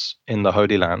events in the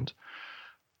Holy Land.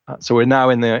 So we're now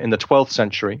in the 12th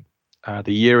century.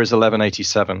 The year is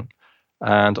 1187.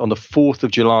 And on the 4th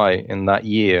of July in that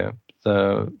year,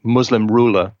 the Muslim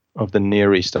ruler of the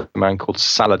Near East, a man called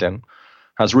Saladin,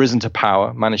 has risen to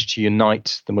power, managed to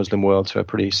unite the Muslim world to a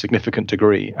pretty significant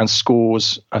degree, and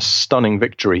scores a stunning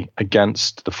victory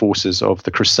against the forces of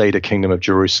the Crusader Kingdom of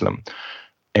Jerusalem.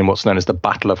 in what's known as the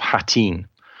Battle of Hattin.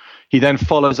 He then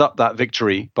follows up that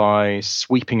victory by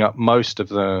sweeping up most of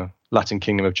the Latin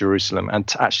Kingdom of Jerusalem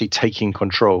and actually taking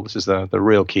control. This is the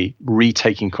real key,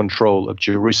 retaking control of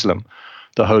Jerusalem,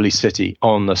 the holy city,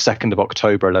 on the 2nd of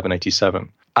October, 1187.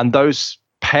 And those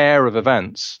pair of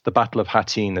events, the Battle of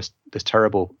Hattin, this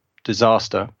terrible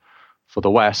disaster for the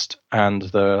West, and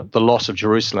the loss of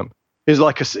Jerusalem, it's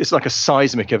like a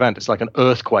seismic event. It's like an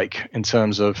earthquake in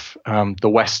terms of the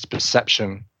West's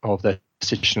perception of their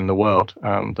position in the world.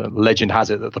 The legend has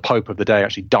it that the Pope of the day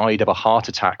actually died of a heart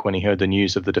attack when he heard the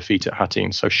news of the defeat at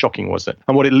Hattin. So shocking was it.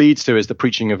 And what it leads to is the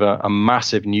preaching of a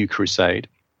massive new crusade,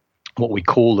 what we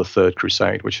call the Third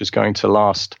Crusade, which is going to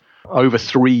last over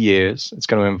 3 years. It's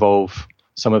going to involve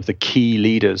some of the key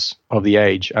leaders of the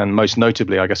age, and most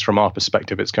notably, I guess from our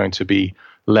perspective, it's going to be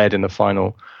led in the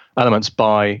final elements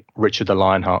by Richard the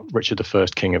Lionheart, Richard I,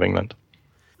 King of England.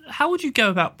 How would you go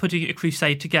about putting a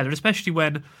crusade together, especially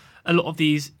when a lot of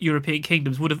these European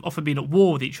kingdoms would have often been at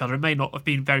war with each other and may not have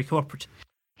been very cooperative?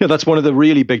 Yeah, that's one of the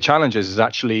really big challenges, is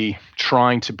actually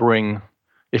trying to bring,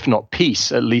 if not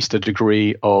peace, at least a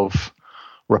degree of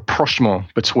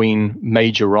rapprochement between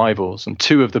major rivals. And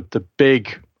two of the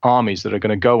big armies that are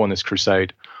going to go on this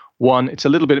crusade, one, it's a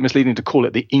little bit misleading to call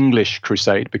it the English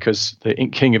crusade, because the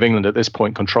King of England at this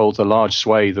point controls a large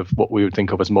swathe of what we would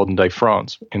think of as modern-day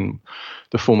France in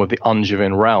the form of the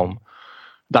Angevin realm.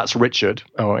 That's Richard,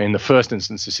 or in the first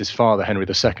instance, it's his father, Henry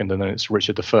II, and then it's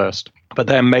Richard I. But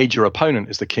their major opponent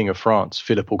is the King of France,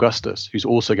 Philip Augustus, who's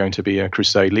also going to be a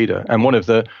crusade leader. And one of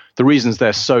the reasons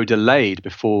they're so delayed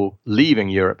before leaving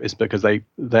Europe is because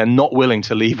they're not willing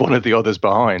to leave one of the others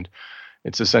behind.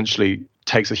 It's essentially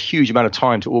takes a huge amount of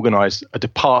time to organize a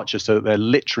departure so that they're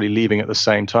literally leaving at the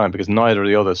same time, because neither of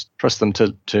the others trust them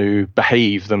to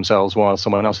behave themselves while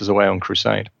someone else is away on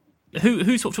crusade.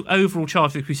 Who sort of took overall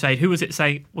charge of the crusade? Who was it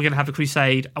saying, we're going to have a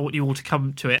crusade, I want you all to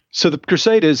come to it? So the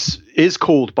crusade is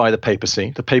called by the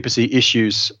papacy. The papacy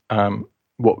issues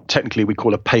what technically we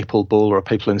call a papal bull or a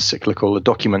papal encyclical, a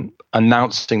document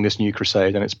announcing this new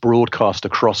crusade, and it's broadcast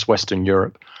across Western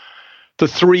Europe. The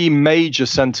three major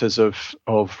centres of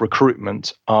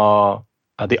recruitment are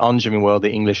the Angevin world,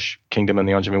 the English kingdom and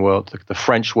the Angevin world, the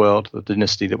French world, the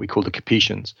dynasty that we call the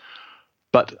Capetians.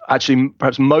 But actually,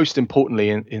 perhaps most importantly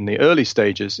in the early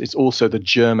stages, it's also the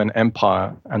German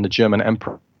Empire and the German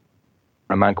emperor,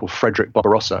 a man called Frederick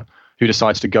Barbarossa, who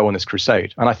decides to go on this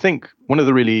crusade. And I think one of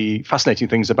the really fascinating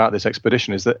things about this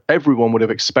expedition is that everyone would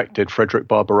have expected Frederick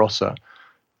Barbarossa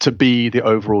to be the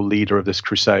overall leader of this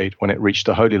crusade when it reached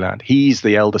the Holy Land. He's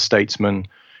the elder statesman.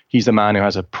 He's the man who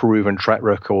has a proven track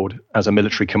record as a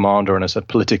military commander and as a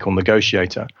political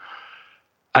negotiator.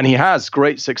 And he has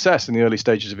great success in the early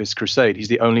stages of his crusade. He's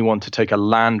the only one to take a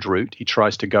land route. He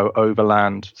tries to go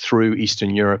overland through Eastern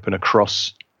Europe and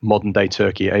across modern-day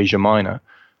Turkey, Asia Minor.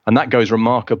 And that goes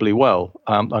remarkably well.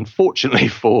 Unfortunately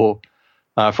for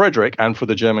Frederick and for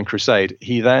the German crusade,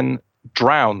 he then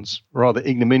drowns rather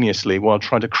ignominiously while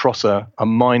trying to cross a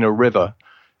minor river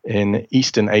in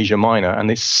Eastern Asia Minor.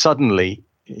 And suddenly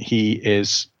he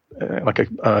is like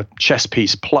a chess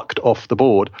piece plucked off the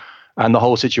board, and the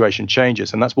whole situation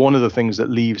changes. And that's one of the things that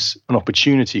leaves an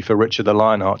opportunity for Richard the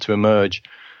Lionheart to emerge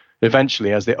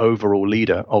eventually as the overall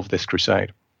leader of this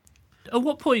crusade. At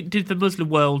what point did the Muslim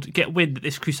world get wind that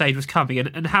this crusade was coming,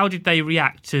 and how did they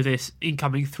react to this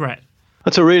incoming threat?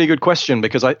 That's a really good question,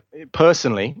 because I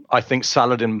think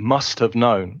Saladin must have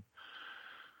known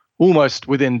almost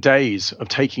within days of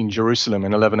taking Jerusalem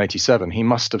in 1187. He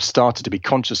must have started to be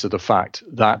conscious of the fact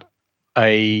that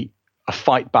a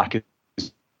fight back is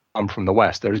come from the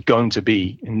West. There is going to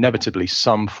be inevitably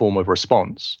some form of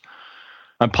response.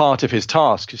 And part of his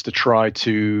task is to try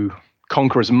to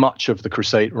conquer as much of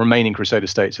the remaining Crusader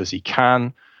states as he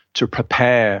can to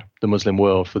prepare the Muslim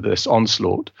world for this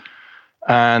onslaught.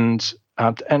 And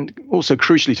also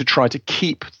crucially to try to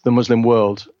keep the Muslim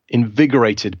world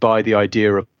invigorated by the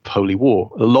idea of holy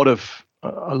war. A lot of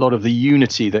the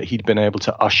unity that he'd been able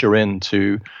to usher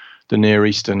into the Near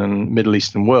Eastern and Middle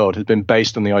Eastern world had been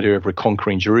based on the idea of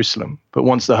reconquering Jerusalem. But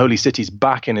once the holy city's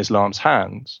back in Islam's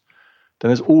hands, then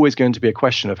there's always going to be a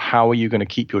question of how are you going to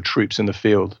keep your troops in the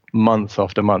field month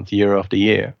after month, year after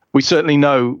year. We certainly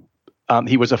know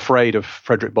he was afraid of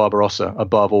Frederick Barbarossa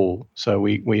above all. So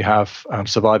we have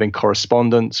surviving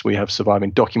correspondence, we have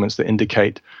surviving documents that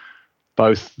indicate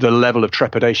both the level of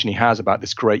trepidation he has about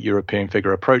this great European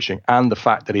figure approaching and the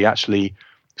fact that he actually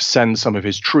sends some of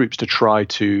his troops to try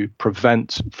to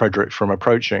prevent Frederick from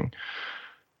approaching.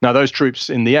 Now, those troops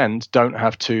in the end don't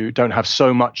have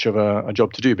so much of a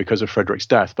job to do because of Frederick's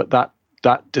death, but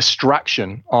that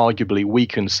distraction arguably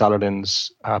weakened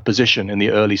Saladin's position in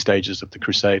the early stages of the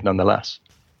crusade nonetheless.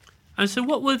 And so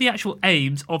what were the actual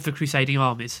aims of the crusading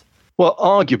armies? Well,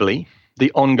 arguably,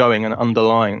 the ongoing and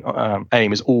underlying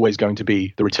aim is always going to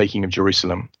be the retaking of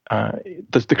Jerusalem.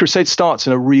 The crusade starts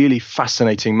in a really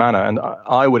fascinating manner, and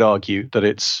I would argue that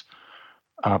it's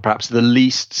perhaps the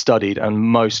least studied and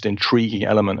most intriguing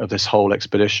element of this whole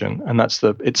expedition. And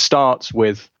it starts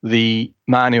with the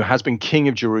man who has been king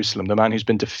of Jerusalem, the man who's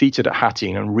been defeated at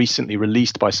Hattin and recently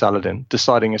released by Saladin,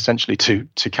 deciding essentially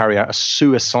to carry out a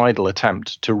suicidal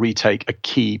attempt to retake a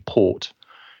key port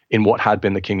in what had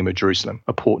been the Kingdom of Jerusalem,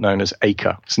 a port known as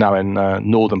Acre. It's now in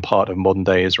northern part of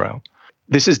modern-day Israel.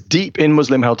 This is deep in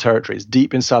Muslim-held territories,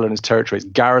 deep in Saladin's territories,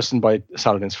 garrisoned by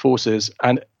Saladin's forces,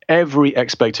 and every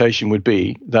expectation would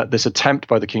be that this attempt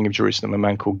by the King of Jerusalem, a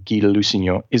man called Guy de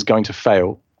Lusignan, is going to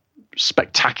fail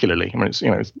spectacularly. I mean,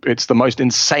 it's the most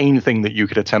insane thing that you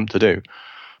could attempt to do.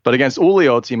 But against all the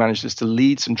odds, he manages to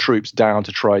lead some troops down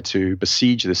to try to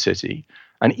besiege the city.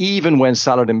 And even when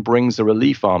Saladin brings the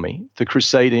relief army, the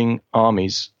crusading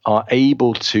armies are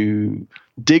able to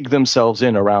dig themselves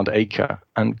in around Acre.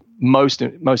 And most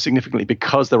significantly,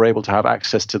 because they're able to have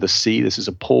access to the sea, this is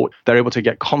a port, they're able to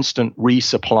get constant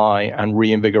resupply and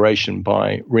reinvigoration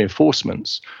by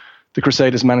reinforcements. The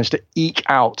Crusaders managed to eke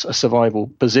out a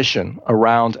survival position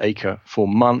around Acre for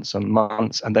months and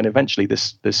months. And then eventually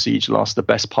this siege lasts the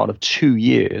best part of 2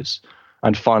 years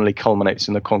and finally culminates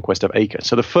in the conquest of Acre.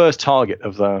 So the first target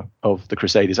of the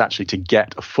crusade is actually to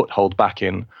get a foothold back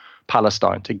in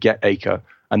Palestine, to get Acre,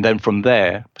 and then from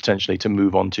there, potentially, to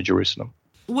move on to Jerusalem.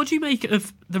 What do you make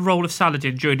of the role of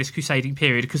Saladin during this crusading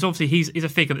period? Because obviously he's a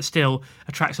figure that still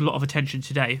attracts a lot of attention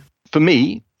today. For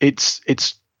me, it's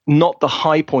not the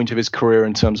high point of his career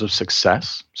in terms of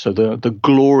success. So the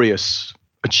glorious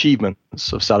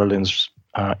achievements of Saladin's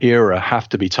era have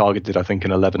to be targeted, I think,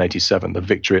 in 1187, the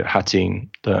victory at Hattin,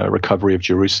 the recovery of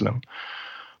Jerusalem.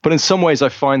 But in some ways, I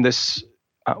find this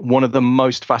one of the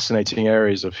most fascinating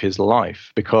areas of his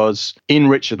life, because in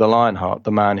Richard the Lionheart,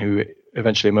 the man who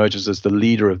eventually emerges as the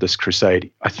leader of this crusade,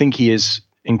 I think he is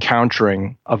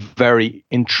encountering a very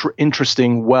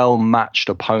interesting, well-matched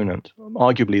opponent.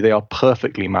 Arguably, they are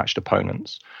perfectly matched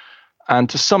opponents. And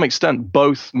to some extent,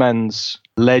 both men's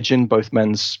legend, both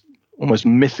men's almost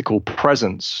mythical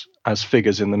presence as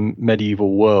figures in the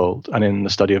medieval world and in the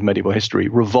study of medieval history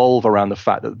revolve around the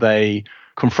fact that they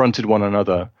confronted one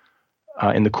another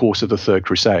in the course of the Third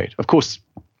Crusade. Of course,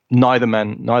 neither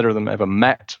of them ever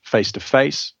met face to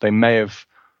face. They may have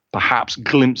perhaps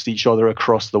glimpsed each other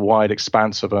across the wide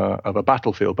expanse of a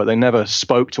battlefield, but they never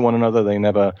spoke to one another. They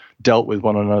never dealt with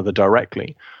one another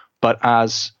directly. But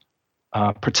as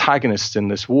protagonists in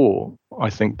this war, I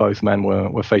think both men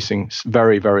were facing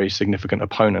very, very significant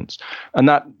opponents. And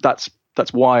that's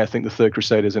why I think the Third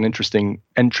Crusade is an interesting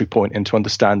entry point into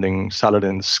understanding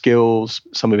Saladin's skills,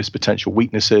 some of his potential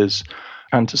weaknesses,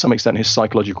 and to some extent his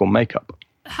psychological makeup.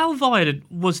 How violent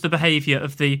was the behaviour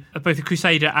of both the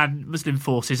Crusader and Muslim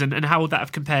forces, and how would that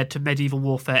have compared to medieval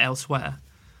warfare elsewhere?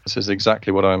 This is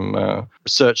exactly what I'm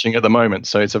researching at the moment,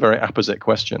 so it's a very apposite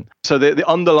question. So the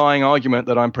underlying argument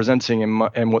that I'm presenting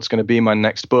in what's going to be my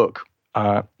next book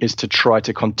is to try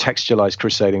to contextualize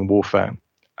crusading warfare,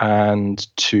 and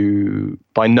to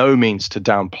by no means to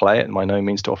downplay it, and by no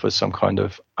means to offer some kind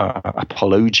of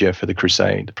apologia for the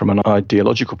crusade from an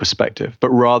ideological perspective, but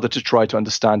rather to try to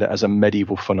understand it as a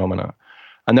medieval phenomena.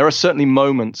 And there are certainly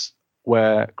moments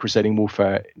where crusading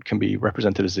warfare can be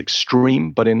represented as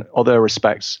extreme, but in other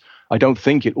respects, I don't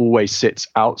think it always sits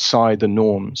outside the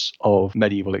norms of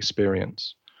medieval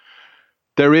experience.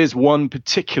 There is one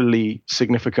particularly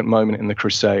significant moment in the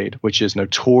crusade, which is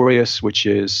notorious,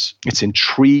 it's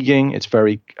intriguing, it's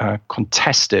very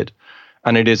contested,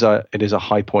 and it is a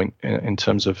high point in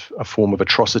terms of a form of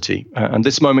atrocity. And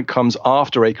this moment comes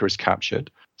after Acre is captured.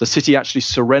 The city actually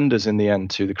surrenders in the end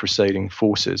to the crusading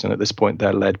forces, and at this point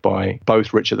they're led by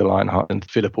both Richard the Lionheart and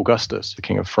Philip Augustus, the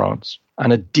King of France.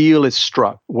 And a deal is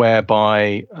struck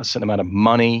whereby a certain amount of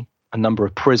money, a number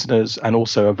of prisoners, and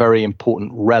also a very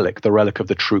important relic, the relic of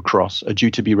the True Cross, are due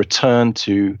to be returned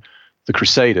to the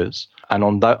Crusaders. And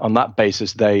on that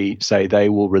basis, they say they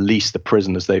will release the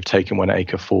prisoners they've taken when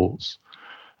Acre falls.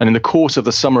 And in the course of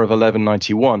the summer of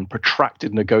 1191,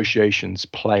 protracted negotiations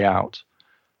play out.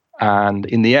 And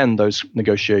in the end, those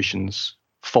negotiations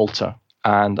falter.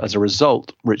 And as a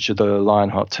result, Richard the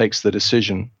Lionheart takes the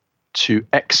decision to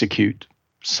execute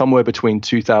somewhere between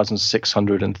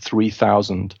 2,600 and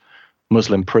 3,000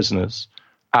 Muslim prisoners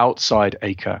outside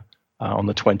Acre on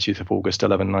the 20th of August,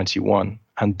 1191.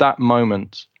 And that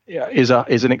moment is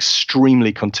an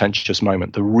extremely contentious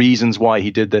moment. The reasons why he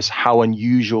did this, how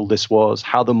unusual this was,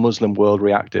 how the Muslim world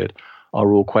reacted,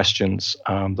 are all questions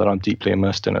that I'm deeply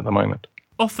immersed in at the moment.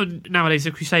 Often nowadays the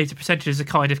Crusades are presented as a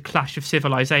kind of clash of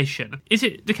civilization. Is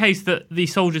it the case that the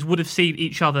soldiers would have seen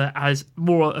each other as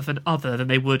more of an other than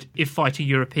they would if fighting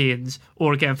Europeans,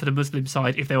 or again for the Muslim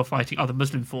side if they were fighting other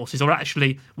Muslim forces, or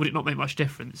actually would it not make much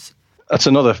difference? That's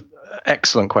another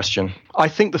excellent question. I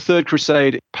think the Third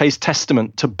Crusade pays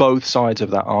testament to both sides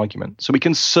of that argument. So we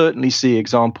can certainly see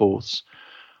examples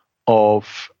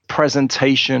of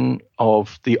presentation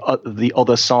of the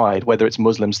other side, whether it's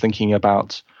Muslims thinking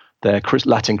about their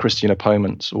Latin Christian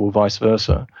opponents or vice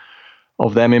versa,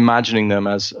 of them imagining them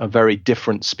as a very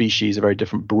different species, a very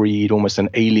different breed, almost an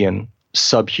alien,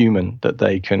 subhuman that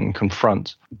they can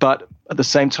confront. But at the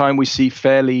same time, we see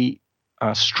fairly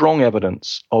strong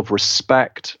evidence of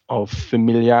respect, of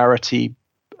familiarity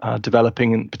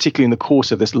developing, particularly in the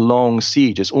course of this long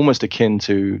siege. It's almost akin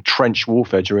to trench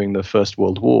warfare during the First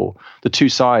World War. The two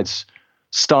sides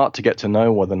start to get to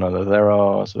know one another. There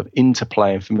are sort of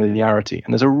interplay and familiarity.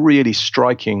 And there's a really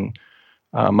striking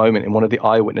moment in one of the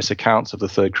eyewitness accounts of the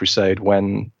Third Crusade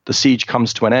when the siege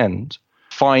comes to an end.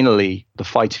 Finally, the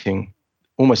fighting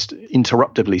almost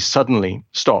interruptedly, suddenly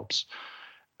stops.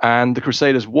 And the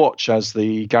Crusaders watch as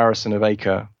the garrison of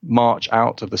Acre march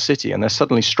out of the city. And they're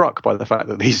suddenly struck by the fact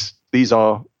that these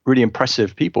are really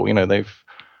impressive people. You know,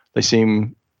 they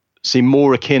seem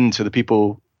more akin to the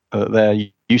people they're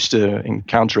used to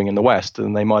encountering in the West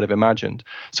than they might have imagined.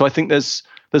 So I think there's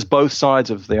both sides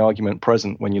of the argument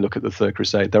present when you look at the Third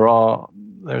Crusade.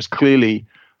 There's clearly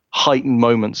heightened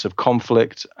moments of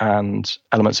conflict and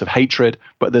elements of hatred,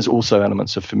 but there's also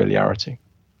elements of familiarity.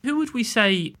 Who would we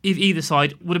say, if either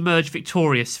side, would emerge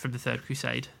victorious from the Third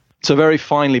Crusade? It's a very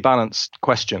finely balanced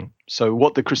question. So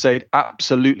what the Crusade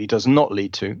absolutely does not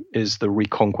lead to is the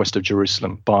reconquest of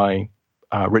Jerusalem by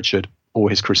Richard or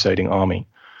his crusading army.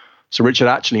 So Richard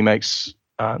actually makes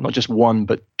not just one,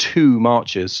 but two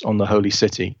marches on the Holy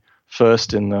City,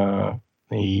 first in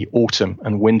the autumn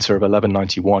and winter of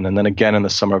 1191, and then again in the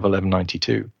summer of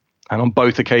 1192. And on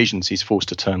both occasions, he's forced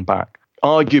to turn back.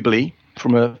 Arguably,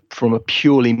 from a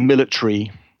purely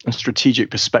military and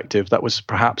strategic perspective, that was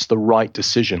perhaps the right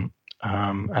decision.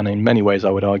 And in many ways,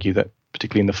 I would argue that,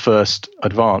 particularly in the first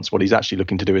advance, what he's actually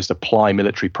looking to do is apply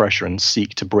military pressure and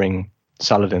seek to bring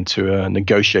Saladin to a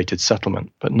negotiated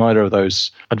settlement. But neither of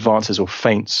those advances or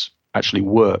feints actually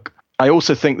work. I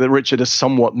also think that Richard has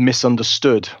somewhat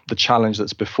misunderstood the challenge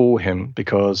that's before him,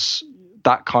 because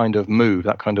that kind of move,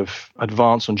 that kind of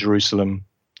advance on Jerusalem,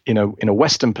 in a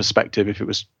Western perspective,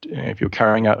 if you're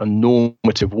carrying out a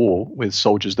normative war with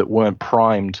soldiers that weren't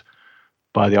primed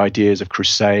by the ideas of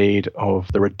crusade, of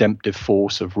the redemptive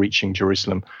force of reaching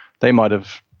Jerusalem, they might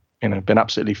have been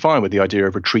absolutely fine with the idea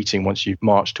of retreating once you've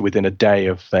marched to within a day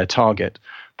of their target.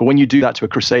 But when you do that to a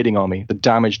crusading army, the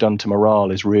damage done to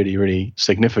morale is really, really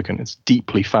significant. It's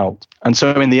deeply felt. And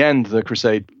so in the end, the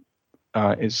crusade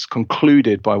is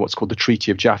concluded by what's called the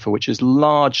Treaty of Jaffa, which is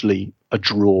largely a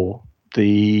draw.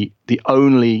 The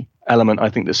only element, I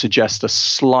think, that suggests a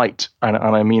slight, and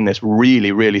I mean this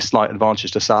really, really slight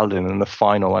advantage to Saladin in the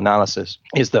final analysis,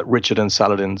 is that Richard and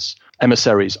Saladin's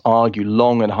emissaries argue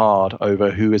long and hard over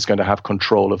who is going to have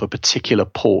control of a particular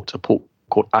port, a port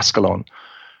called Ascalon.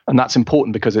 And that's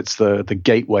important because it's the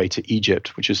gateway to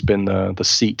Egypt, which has been the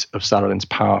seat of Saladin's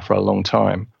power for a long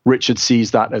time. Richard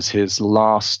sees that as his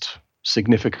last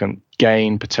significant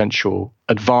gain, potential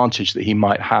advantage that he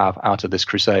might have out of this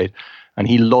crusade. And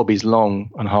he lobbies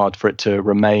long and hard for it to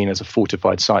remain as a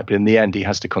fortified site. But in the end, he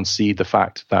has to concede the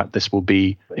fact that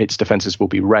its defenses will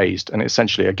be raised. And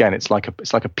essentially, again, it's like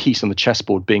a piece on the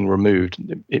chessboard being removed.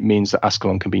 It means that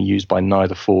Ascalon can be used by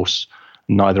neither force,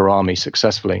 neither army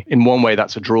successfully. In one way,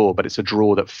 that's a draw, but it's a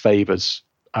draw that favors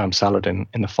Saladin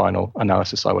in the final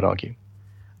analysis, I would argue.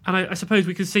 And I suppose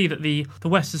we can see that the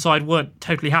Western side weren't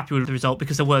totally happy with the result,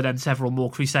 because there were then several more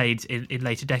crusades in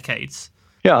later decades.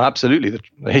 Yeah, absolutely.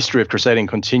 The history of crusading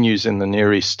continues in the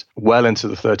Near East well into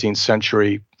the 13th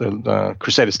century. The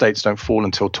Crusader states don't fall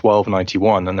until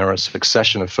 1291, and there are a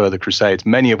succession of further crusades,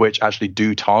 many of which actually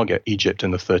do target Egypt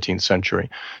in the 13th century.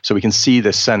 So we can see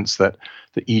this sense that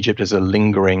Egypt is a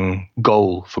lingering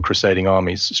goal for crusading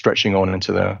armies, stretching on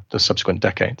into the subsequent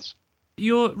decades.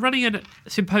 You're running a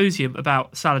symposium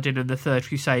about Saladin and the Third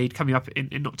Crusade coming up in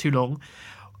not too long.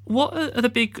 What are the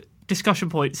big discussion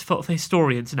points for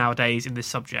historians nowadays in this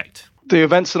subject? The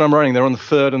events that I'm running, they're on the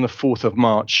 3rd and the 4th of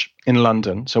March in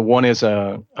London. So one is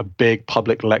a big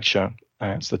public lecture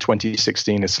It's the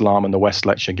 2016 Islam and the West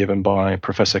lecture given by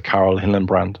Professor Carol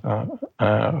Hillenbrand,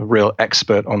 a real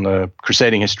expert on the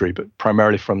crusading history, but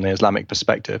primarily from the Islamic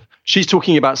perspective. She's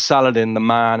talking about Saladin, the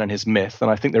man, and his myth. And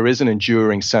I think there is an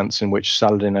enduring sense in which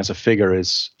Saladin as a figure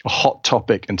is a hot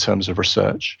topic in terms of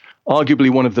research. Arguably,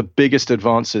 one of the biggest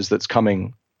advances that's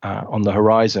coming on the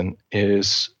horizon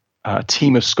is a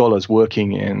team of scholars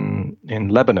working in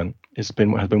Lebanon. Has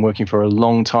been working for a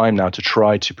long time now to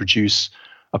try to produce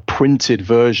a printed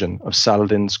version of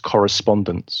Saladin's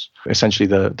correspondence, essentially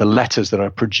the letters that are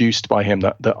produced by him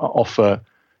that offer,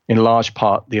 in large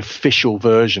part, the official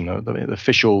version, of the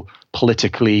official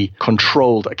politically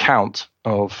controlled account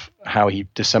of how he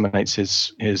disseminates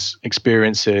his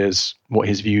experiences, what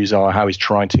his views are, how he's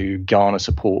trying to garner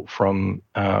support from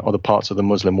other parts of the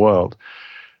Muslim world.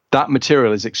 That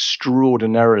material is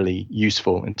extraordinarily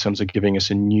useful in terms of giving us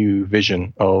a new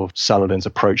vision of Saladin's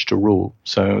approach to rule.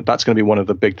 So that's going to be one of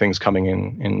the big things coming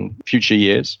in future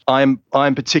years. I'm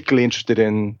particularly interested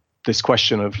in this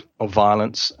question of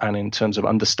violence and in terms of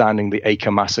understanding the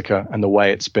Acre massacre and the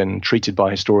way it's been treated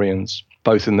by historians,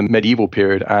 both in the medieval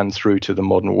period and through to the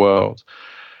modern world.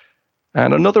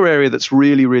 And another area that's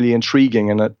really, really intriguing,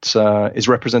 and that is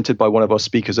represented by one of our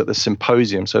speakers at the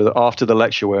symposium. So that after the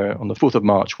lecture, on the 4th of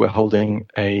March, we're holding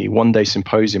a one-day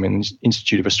symposium in the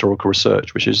Institute of Historical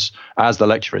Research, which is, as the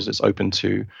lecture is, it's open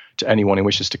to anyone who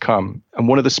wishes to come. And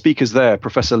one of the speakers there,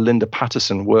 Professor Linda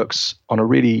Patterson, works on a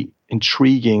really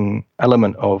intriguing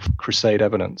element of Crusade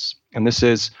evidence. And this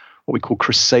is what we call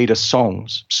Crusader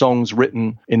songs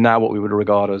written in now what we would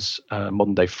regard as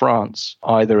modern-day France,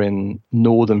 either in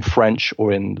northern French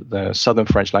or in the southern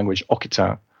French language,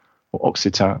 Occitan or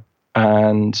Occitan.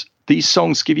 And these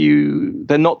songs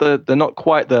they're not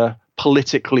quite the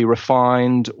politically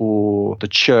refined or the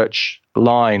church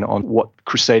line on what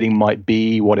crusading might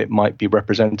be, what it might be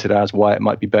represented as, why it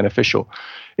might be beneficial.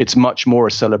 It's much more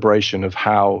a celebration of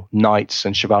how knights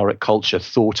and chivalric culture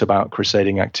thought about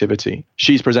crusading activity.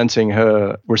 She's presenting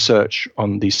her research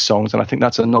on these songs, and I think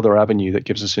that's another avenue that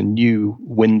gives us a new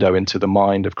window into the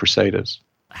mind of crusaders.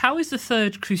 How is the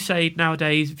Third Crusade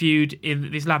nowadays viewed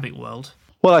in the Islamic world?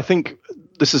 Well, I think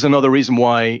this is another reason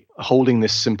why holding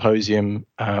this symposium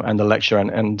and the lecture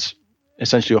and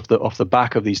essentially off the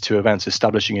back of these two events,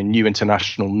 establishing a new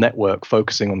international network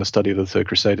focusing on the study of the Third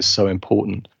Crusade is so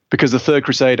important. Because the Third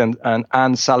Crusade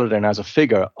and Saladin as a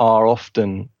figure are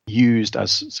often used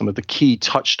as some of the key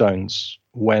touchstones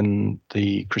when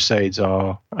the Crusades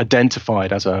are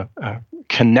identified as a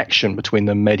connection between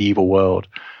the medieval world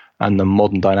and the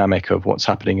modern dynamic of what's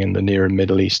happening in the Near and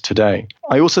Middle East today.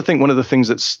 I also think one of the things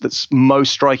that's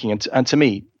most striking, and to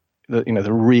me,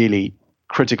 the really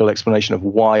critical explanation of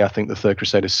why I think the Third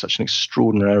Crusade is such an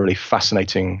extraordinarily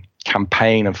fascinating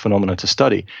campaign and phenomenon to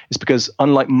study, is because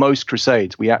unlike most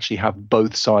crusades, we actually have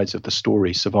both sides of the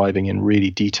story surviving in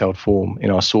really detailed form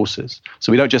in our sources.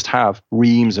 So we don't just have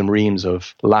reams and reams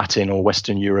of Latin or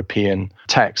Western European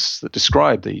texts that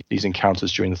describe these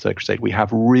encounters during the Third Crusade. We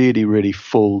have really, really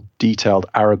full, detailed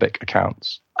Arabic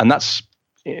accounts. And that's,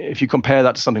 if you compare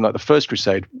that to something like the First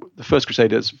Crusade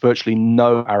has virtually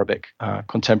no Arabic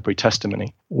contemporary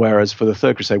testimony, whereas for the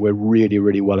Third Crusade, we're really,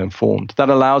 really well informed. That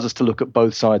allows us to look at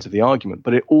both sides of the argument,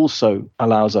 but it also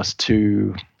allows us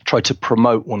to try to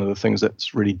promote one of the things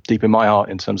that's really deep in my heart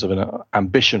in terms of an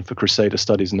ambition for Crusader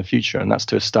studies in the future, and that's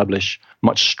to establish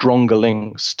much stronger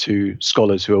links to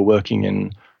scholars who are working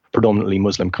in predominantly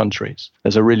Muslim countries.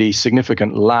 There's a really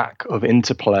significant lack of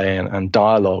interplay and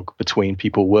dialogue between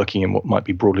people working in what might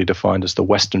be broadly defined as the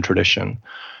Western tradition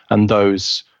and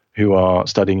those who are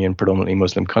studying in predominantly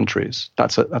Muslim countries.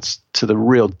 That's to the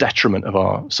real detriment of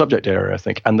our subject area, I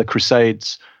think. And the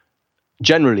Crusades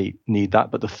generally need that,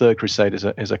 but the Third Crusade is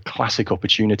a classic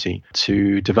opportunity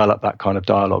to develop that kind of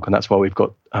dialogue. And that's why we've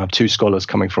got two scholars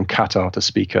coming from Qatar to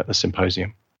speak at the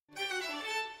symposium.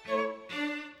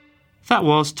 That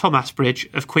was Tom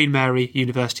Asbridge of Queen Mary,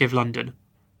 University of London.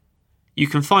 You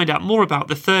can find out more about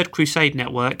the Third Crusade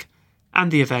Network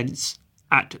and the events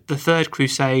at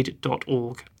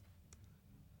thethirdcrusade.org.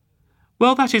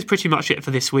 Well, that is pretty much it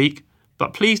for this week,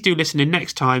 but please do listen in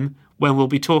next time when we'll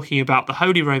be talking about the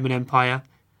Holy Roman Empire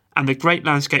and the great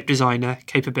landscape designer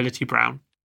Capability Brown.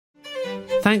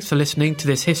 Thanks for listening to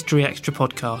this History Extra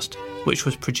podcast, which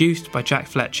was produced by Jack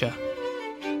Fletcher.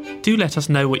 Do let us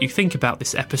know what you think about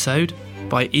this episode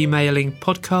by emailing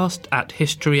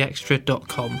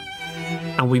podcast@historyextra.com,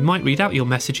 and we might read out your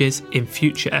messages in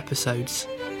future episodes.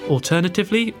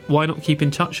 Alternatively, why not keep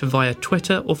in touch via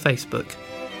Twitter or Facebook,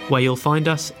 where you'll find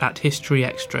us at History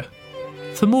Extra.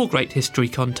 For more great history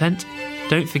content,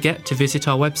 don't forget to visit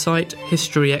our website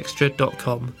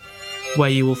historyextra.com. where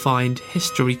you will find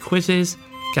history quizzes,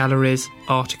 galleries,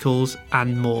 articles,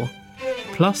 and more.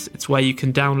 Plus, it's where you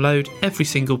can download every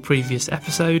single previous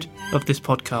episode of this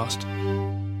podcast.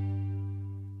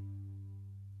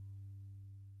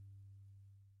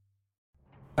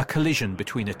 A collision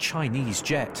between a Chinese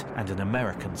jet and an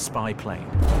American spy plane.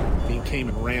 He came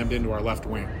and rammed into our left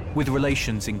wing. With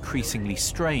relations increasingly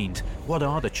strained, what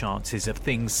are the chances of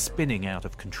things spinning out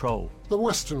of control? The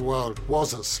Western world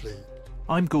was asleep.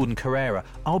 I'm Gordon Carrera.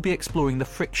 I'll be exploring the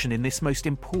friction in this most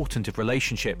important of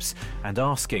relationships and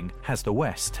asking, has the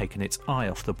West taken its eye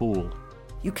off the ball?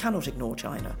 You cannot ignore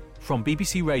China. From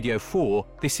BBC Radio 4,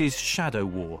 this is Shadow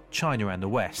War, China and the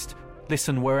West.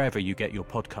 Listen wherever you get your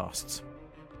podcasts.